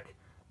democratic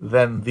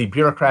than the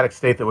bureaucratic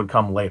state that would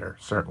come later,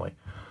 certainly.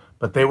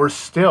 But they were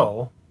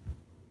still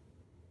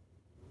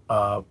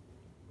they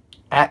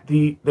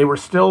were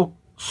still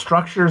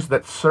structures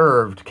that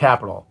served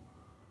capital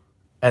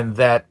and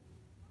that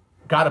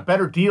got a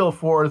better deal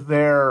for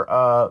their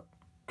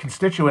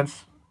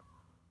constituents,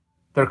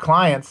 their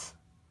clients,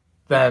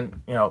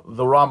 than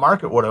the raw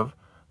market would have,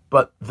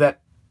 but that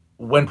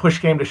when push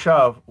came to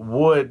shove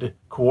would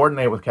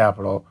coordinate with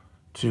capital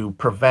to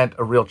prevent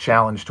a real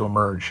challenge to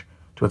emerge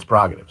to its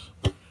prerogatives.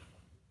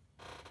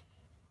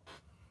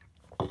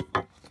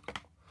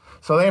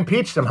 So they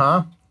impeached him,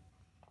 huh?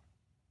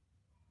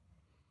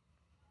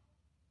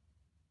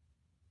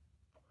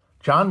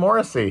 John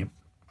Morrissey.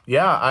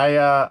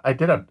 Yeah, I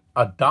did a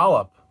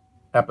Dollop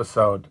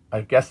episode.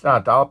 I guess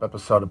not a Dollop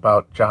episode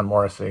about John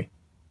Morrissey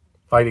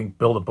fighting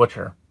Bill the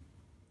Butcher.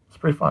 It's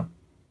pretty fun.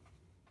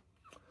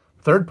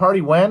 Third party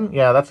when?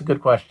 Yeah, that's a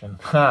good question.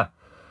 I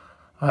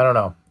don't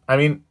know. I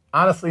mean,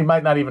 honestly, it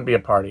might not even be a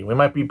party. We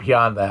might be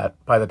beyond that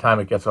by the time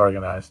it gets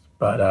organized.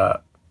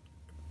 But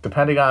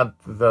depending on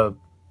the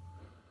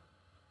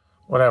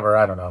whatever,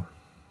 I don't know,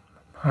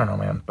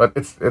 man. But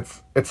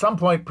it's at some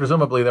point,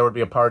 presumably, there would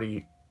be a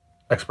party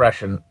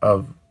expression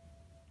of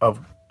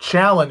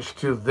challenge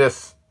to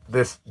this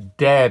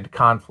dead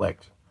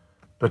conflict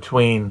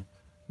between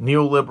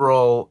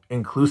neoliberal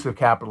inclusive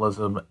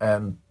capitalism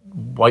and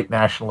white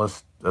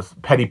nationalist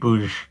petty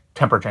bouge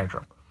temper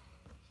tantrum,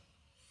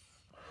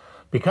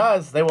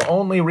 because they will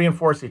only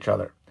reinforce each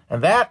other.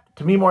 And that,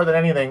 to me, more than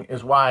anything,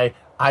 is why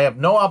I have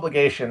no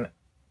obligation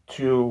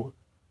to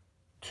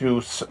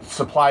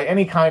supply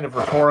any kind of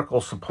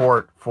rhetorical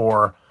support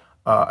for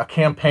a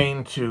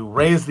campaign to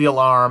raise the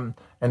alarm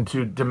and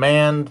to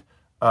demand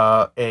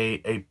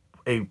a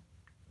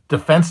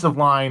defensive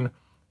line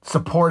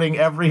supporting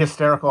every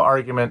hysterical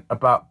argument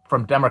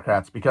from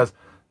Democrats, because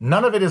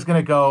none of it is going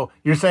to go,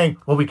 you're saying,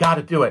 well, we got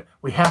to do it.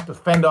 We have to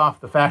fend off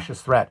the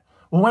fascist threat.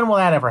 Well, when will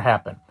that ever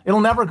happen? It'll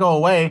never go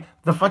away.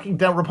 The fucking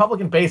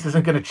Republican base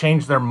isn't going to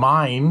change their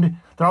mind.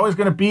 They're always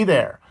going to be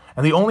there.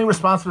 And the only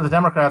response for the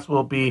Democrats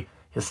will be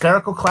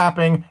hysterical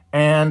clapping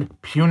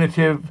and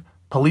punitive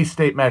police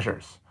state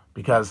measures,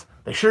 because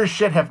they sure as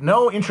shit have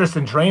no interest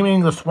in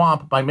draining the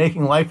swamp by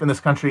making life in this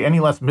country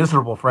any less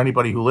miserable for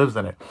anybody who lives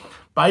in it.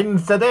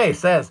 Biden today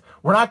says,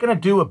 we're not going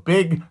to do a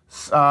big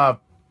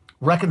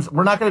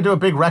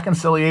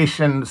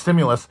reconciliation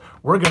stimulus.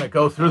 We're going to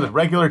go through the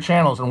regular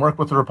channels and work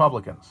with the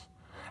Republicans.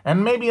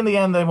 And maybe in the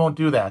end they won't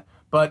do that.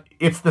 But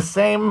it's the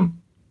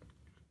same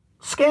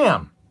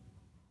scam.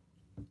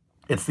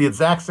 It's the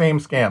exact same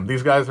scam.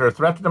 These guys are a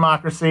threat to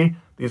democracy.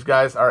 These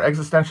guys are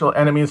existential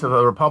enemies of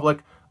the Republic.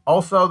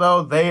 Also,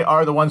 though, they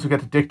are the ones who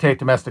get to dictate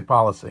domestic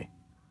policy.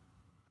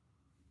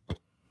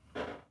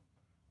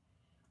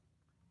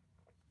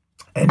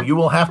 And you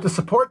will have to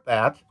support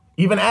that,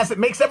 even as it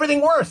makes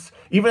everything worse,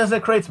 even as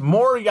it creates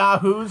more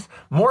yahoos,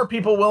 more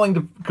people willing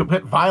to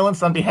commit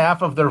violence on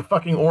behalf of their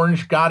fucking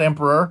orange god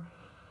emperor,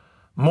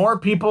 more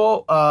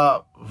people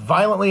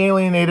violently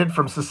alienated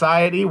from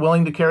society,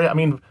 willing to carry,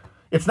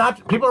 it's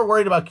not, people are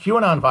worried about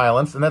QAnon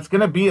violence, and that's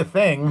going to be a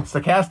thing.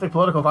 Stochastic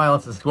political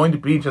violence is going to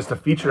be just a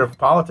feature of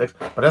politics.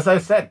 But as I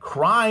said,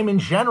 crime in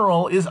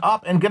general is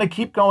up and going to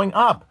keep going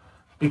up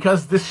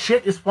because this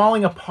shit is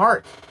falling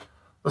apart.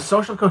 The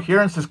social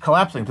coherence is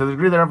collapsing to the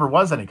degree there ever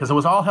was any, because it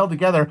was all held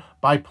together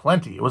by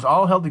plenty. It was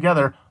all held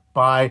together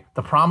by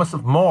the promise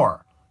of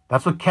more.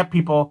 That's what kept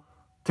people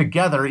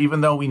together, even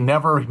though we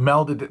never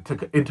melded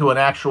it into an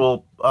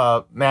actual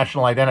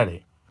national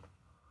identity.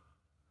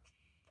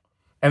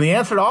 And the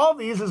answer to all of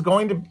these is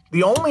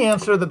the only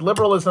answer that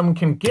liberalism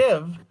can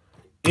give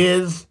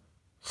is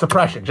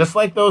suppression. Just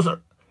like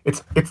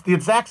it's the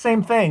exact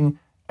same thing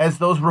as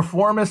those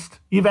reformist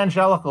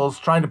evangelicals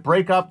trying to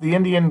break up the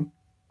Indian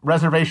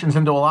reservations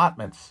into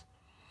allotments.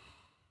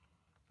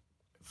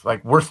 It's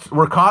like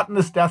we're caught in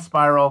this death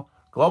spiral.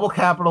 Global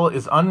capital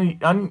is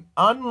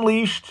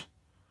unleashed.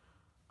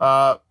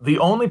 The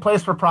only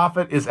place for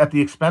profit is at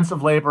the expense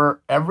of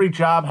labor. Every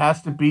job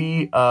has to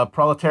be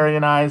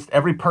proletarianized.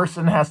 Every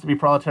person has to be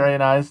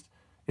proletarianized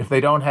if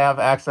they don't have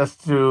access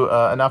to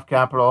enough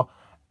capital.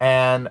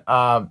 And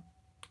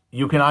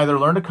you can either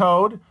learn to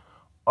code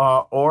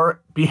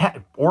or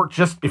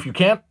just, if you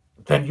can't,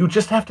 then you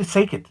just have to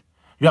take it.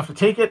 You have to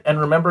take it and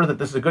remember that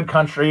this is a good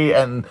country.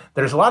 And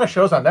there's a lot of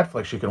shows on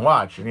Netflix you can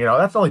watch. And,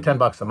 that's only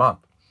 $10 a month.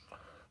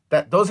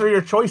 Those are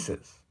your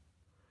choices.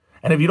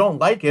 And if you don't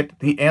like it,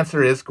 the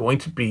answer is going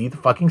to be the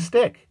fucking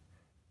stick.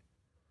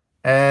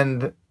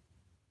 And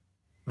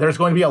there's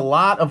going to be a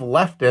lot of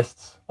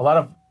leftists,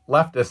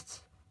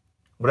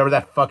 whatever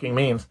that fucking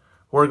means,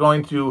 who are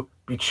going to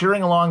be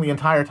cheering along the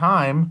entire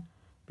time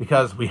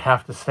because we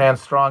have to stand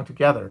strong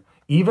together.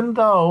 Even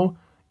though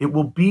it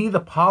will be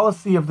the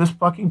policy of this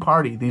fucking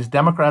party, these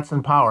Democrats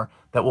in power,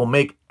 that will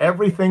make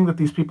everything that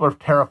these people are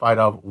terrified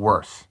of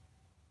worse.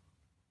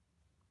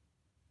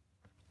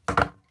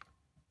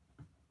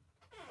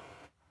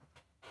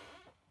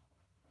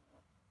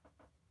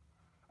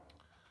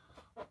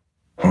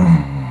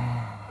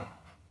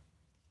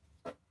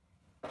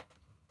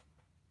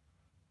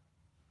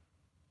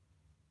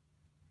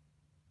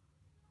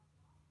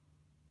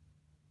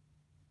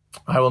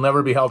 I will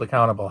never be held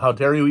accountable. How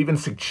dare you even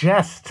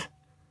suggest?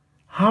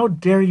 How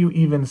dare you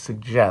even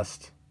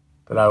suggest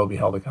that I will be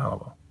held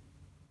accountable?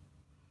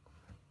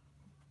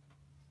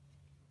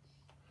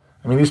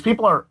 I mean, these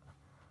people are...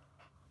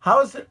 How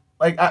is it...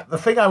 Like, the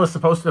thing I was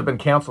supposed to have been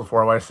canceled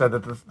for, where I said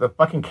that the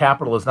fucking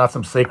Capitol is not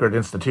some sacred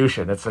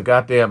institution. It's a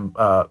goddamn...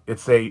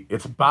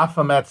 It's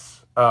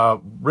Baphomet's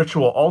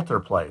ritual altar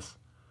place.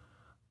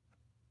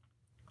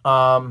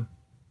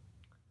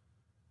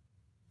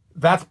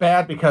 That's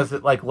bad because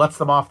it lets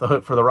them off the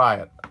hook for the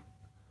riot.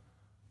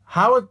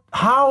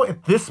 How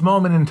at this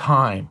moment in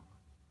time,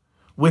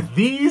 with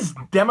these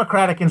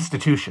democratic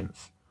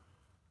institutions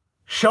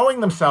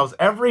showing themselves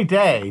every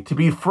day to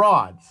be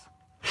frauds,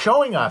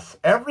 showing us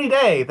every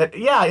day that,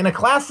 in a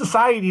class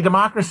society,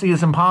 democracy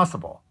is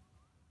impossible.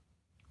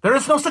 There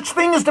is no such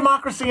thing as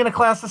democracy in a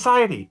class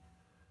society.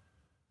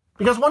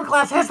 Because one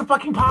class has the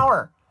fucking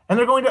power, and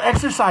they're going to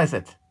exercise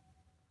it.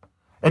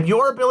 And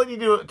your ability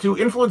to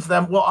influence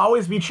them will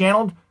always be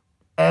channeled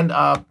and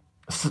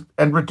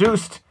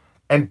reduced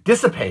and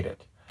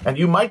dissipated. And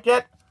you might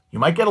get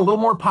a little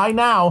more pie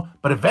now,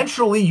 but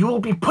eventually you will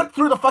be put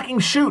through the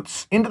fucking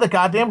chutes into the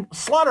goddamn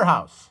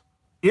slaughterhouse,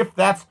 if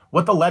that's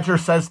what the ledger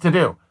says to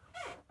do.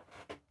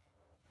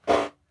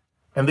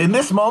 And in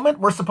this moment,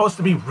 we're supposed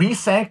to be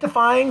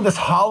re-sanctifying this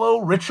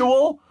hollow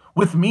ritual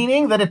with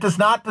meaning that it does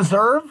not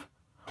deserve?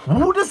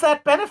 Who does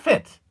that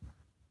benefit?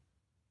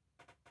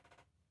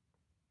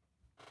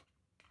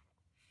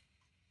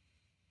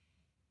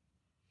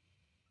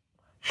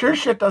 Sure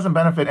shit doesn't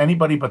benefit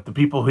anybody but the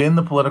people in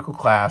the political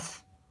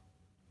class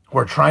who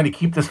are trying to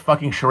keep this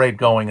fucking charade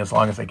going as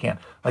long as they can.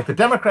 Like, the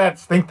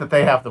Democrats think that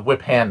they have the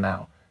whip hand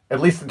now, at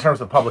least in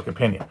terms of public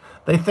opinion.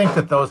 They think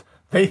that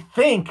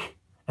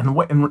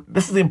and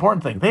this is the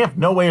important thing, they have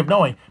no way of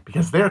knowing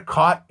because they're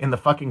caught in the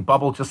fucking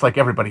bubble just like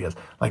everybody is.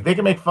 Like, they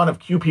can make fun of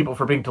Q people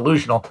for being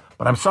delusional,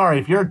 but I'm sorry,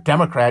 if you're a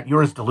Democrat,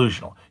 you're as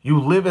delusional. You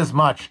live as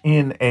much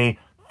in a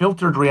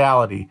filtered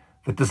reality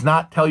that does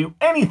not tell you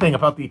anything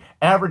about the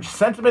average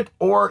sentiment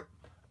or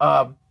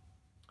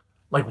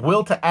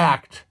will to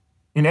act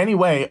in any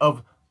way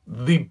of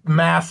the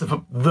mass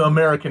of the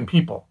American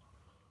people.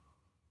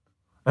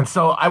 And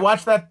so I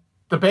watched that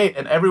debate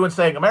and everyone's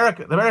saying,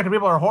 the American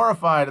people are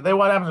horrified and they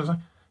want to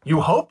happen.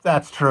 You hope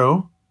that's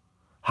true.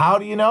 How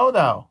do you know,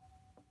 though?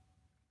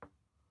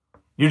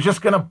 You're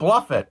just going to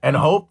bluff it and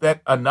hope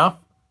that enough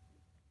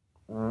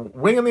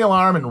ringing the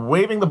alarm and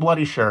waving the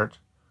bloody shirt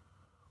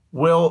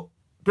will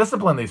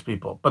discipline these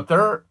people. But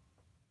the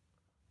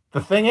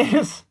thing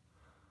is,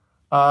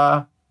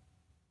 all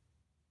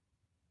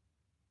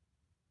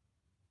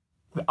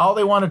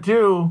they want to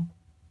do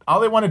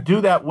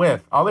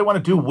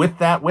with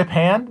that whip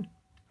hand,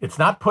 it's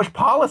not push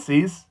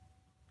policies.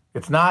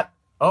 It's not,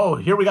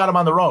 here we got them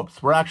on the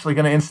ropes. We're actually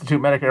going to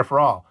institute Medicare for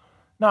all.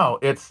 No,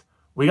 it's,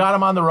 we got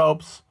them on the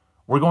ropes.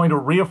 We're going to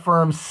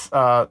reaffirm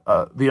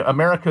the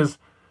America's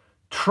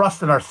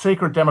trust in our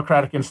sacred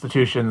democratic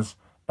institutions,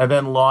 and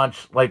then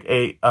launch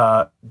a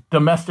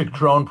domestic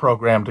drone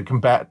program to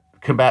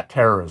combat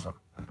terrorism.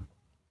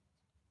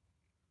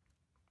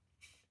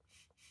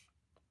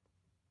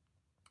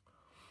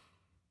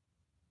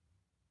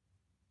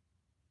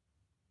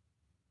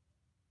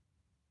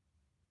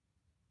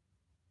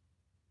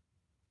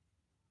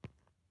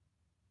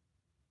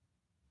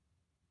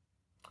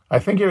 I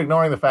think you're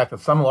ignoring the fact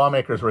that some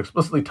lawmakers were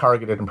explicitly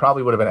targeted and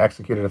probably would have been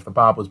executed if the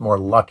mob was more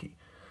lucky.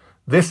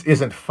 This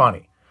isn't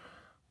funny.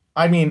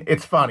 I mean,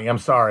 it's funny. I'm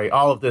sorry.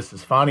 All of this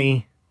is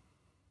funny.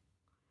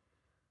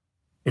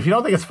 If you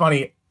don't think it's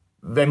funny,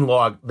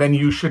 then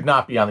you should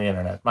not be on the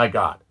internet. My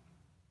God.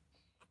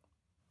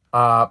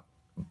 But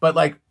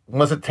like,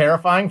 was it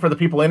terrifying for the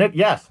people in it?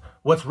 Yes.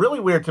 What's really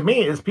weird to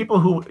me is people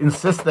who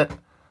insist that,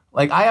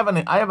 like,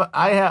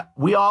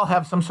 we all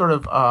have some sort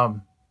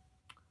of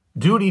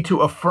duty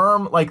to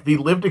affirm like the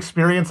lived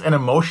experience and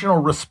emotional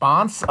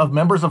response of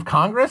members of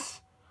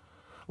Congress,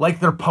 like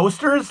their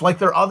posters, like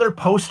their other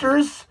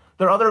posters.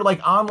 They're other like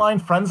online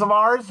friends of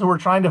ours who are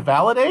trying to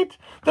validate.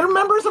 They're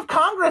members of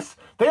Congress.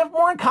 They have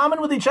more in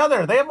common with each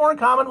other. They have more in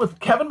common with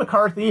Kevin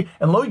McCarthy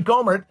and Lloyd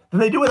Gohmert than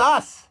they do with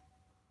us.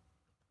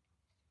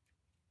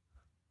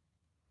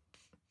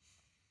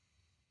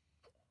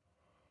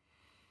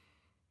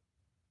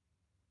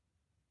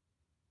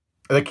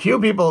 The Q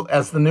people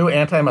as the new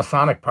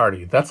anti-Masonic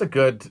party. That's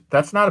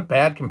not a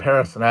bad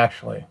comparison,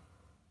 actually.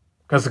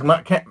 Because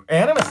the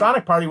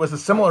anti-Masonic party was a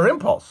similar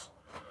impulse.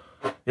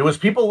 It was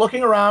people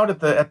looking around at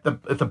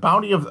the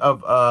bounty of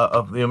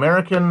the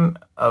American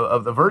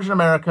of the Virgin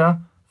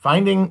America,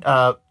 finding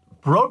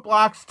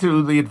roadblocks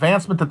to the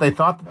advancement that they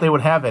thought that they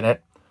would have in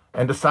it,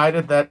 and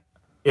decided that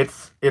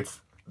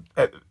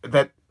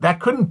that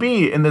couldn't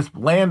be in this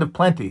land of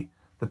plenty,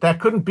 that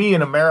couldn't be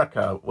in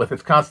America with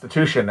its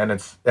Constitution and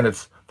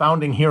its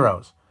founding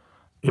heroes.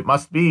 It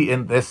must be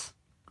in this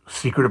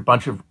secretive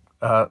bunch of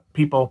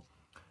people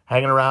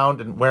hanging around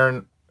and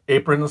wearing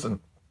aprons and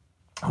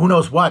who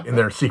knows what in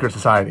their secret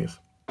societies.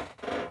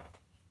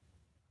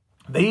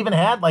 They even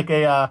had like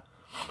their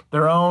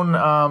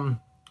own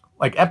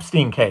like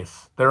Epstein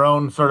case, their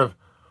own sort of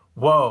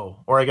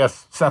or I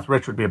guess Seth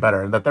Rich would be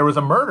better. That there was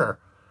a murder.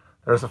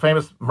 There was a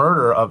famous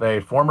murder of a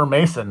former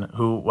Mason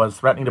who was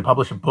threatening to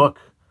publish a book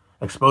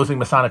exposing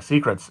Masonic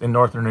secrets in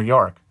northern New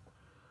York,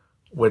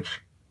 which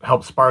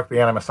helped spark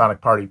the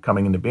anti-Masonic party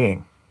coming into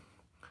being.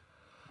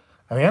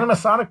 And the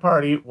anti-Masonic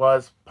party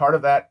was part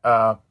of that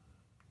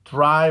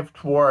drive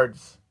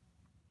towards.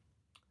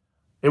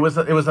 It was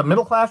a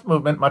middle class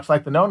movement, much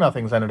like the Know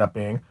Nothings ended up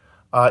being,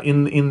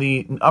 in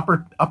the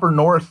upper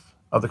north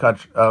of the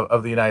country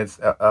of the United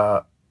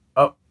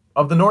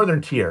of the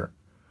northern tier.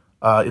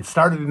 It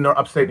started in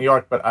upstate New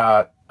York, but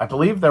I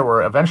believe there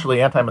were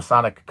eventually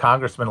anti-Masonic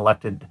congressmen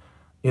elected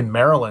in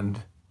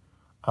Maryland.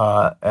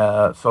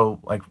 So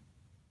like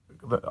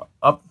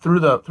up through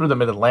the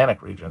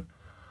Mid-Atlantic region,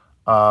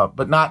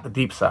 but not the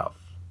Deep South,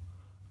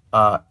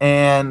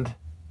 and.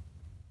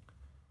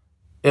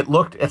 It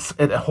looked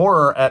at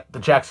horror at the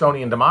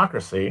Jacksonian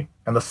democracy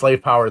and the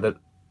slave power that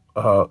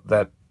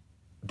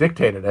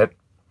dictated it,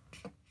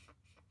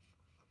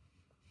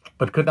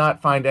 but could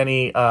not put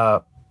any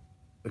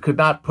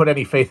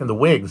faith in the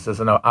Whigs as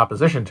an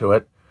opposition to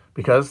it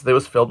because it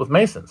was filled with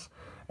Masons.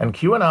 And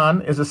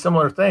QAnon is a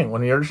similar thing.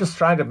 When you're just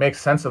trying to make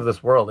sense of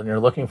this world and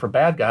you're looking for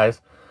bad guys,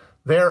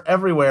 they're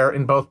everywhere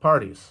in both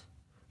parties.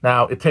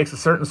 Now, it takes a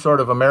certain sort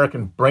of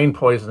American brain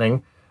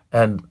poisoning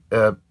and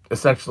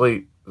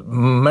essentially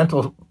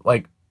mental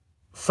like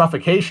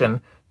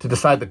suffocation to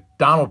decide that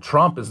Donald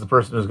Trump is the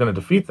person who's going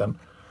to defeat them.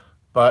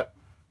 But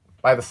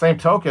by the same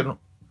token,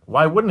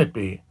 why wouldn't it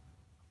be?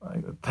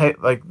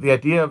 Like the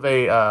idea of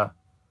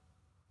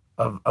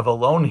a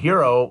lone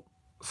hero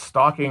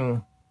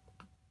stalking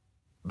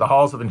the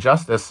halls of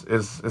injustice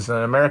is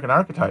an American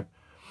archetype.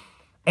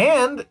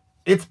 And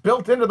it's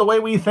built into the way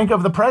we think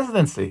of the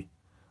presidency.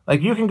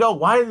 Like you can go,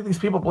 why do these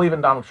people believe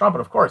in Donald Trump?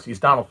 And of course, he's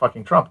Donald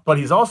fucking Trump, but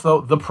he's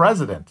also the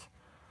president.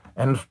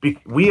 And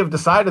we have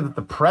decided that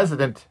the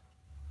president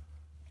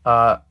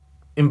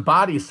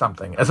embodies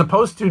something, as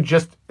opposed to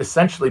just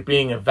essentially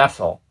being a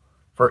vessel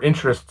for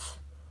interests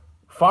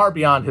far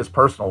beyond his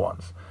personal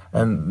ones,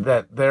 and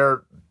that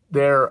their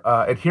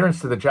adherence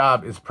to the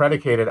job is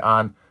predicated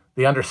on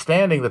the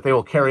understanding that they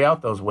will carry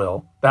out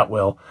that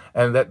will,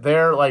 and that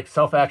their like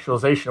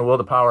self-actualization and will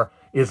to power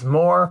is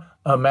more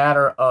a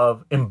matter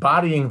of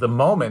embodying the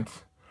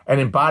moment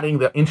and embodying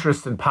the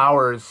interests and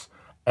powers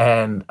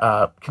and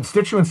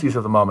constituencies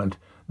of the moment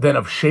than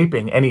of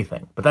shaping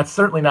anything. But that's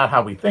certainly not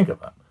how we think of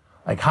them.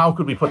 Like, how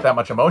could we put that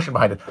much emotion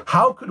behind it?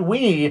 How could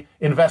we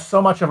invest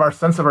so much of our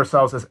sense of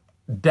ourselves as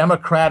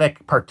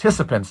democratic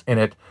participants in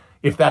it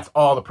if that's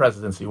all the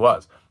presidency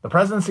was? The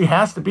presidency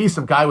has to be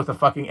some guy with a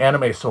fucking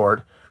anime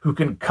sword who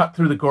can cut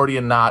through the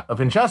Gordian knot of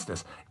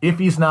injustice. If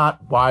he's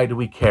not, why do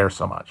we care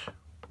so much?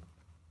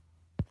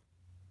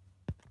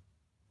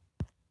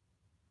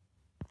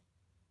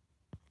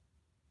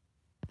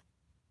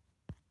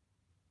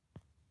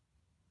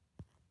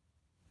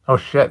 Oh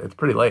shit, it's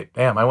pretty late.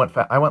 Damn, I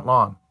went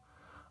long.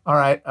 All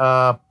right,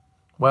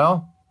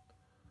 well,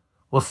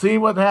 we'll see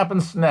what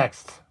happens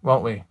next,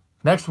 won't we?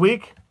 Next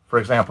week, for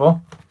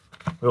example,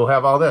 we'll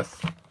have all this.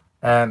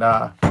 And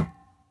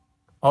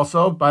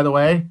also, by the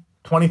way,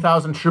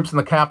 20,000 troops in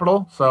the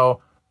Capitol.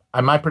 So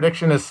my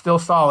prediction is still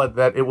solid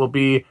that it will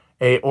be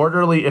a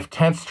orderly, if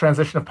tense,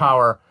 transition of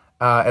power.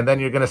 And then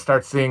you're going to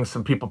start seeing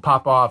some people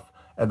pop off.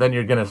 And then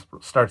you're going to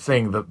start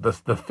seeing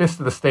the fist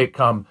of the state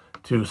come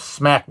to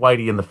smack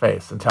Whitey in the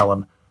face and tell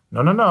him,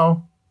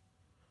 no,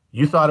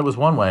 you thought it was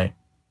one way,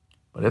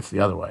 but it's the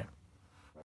other way.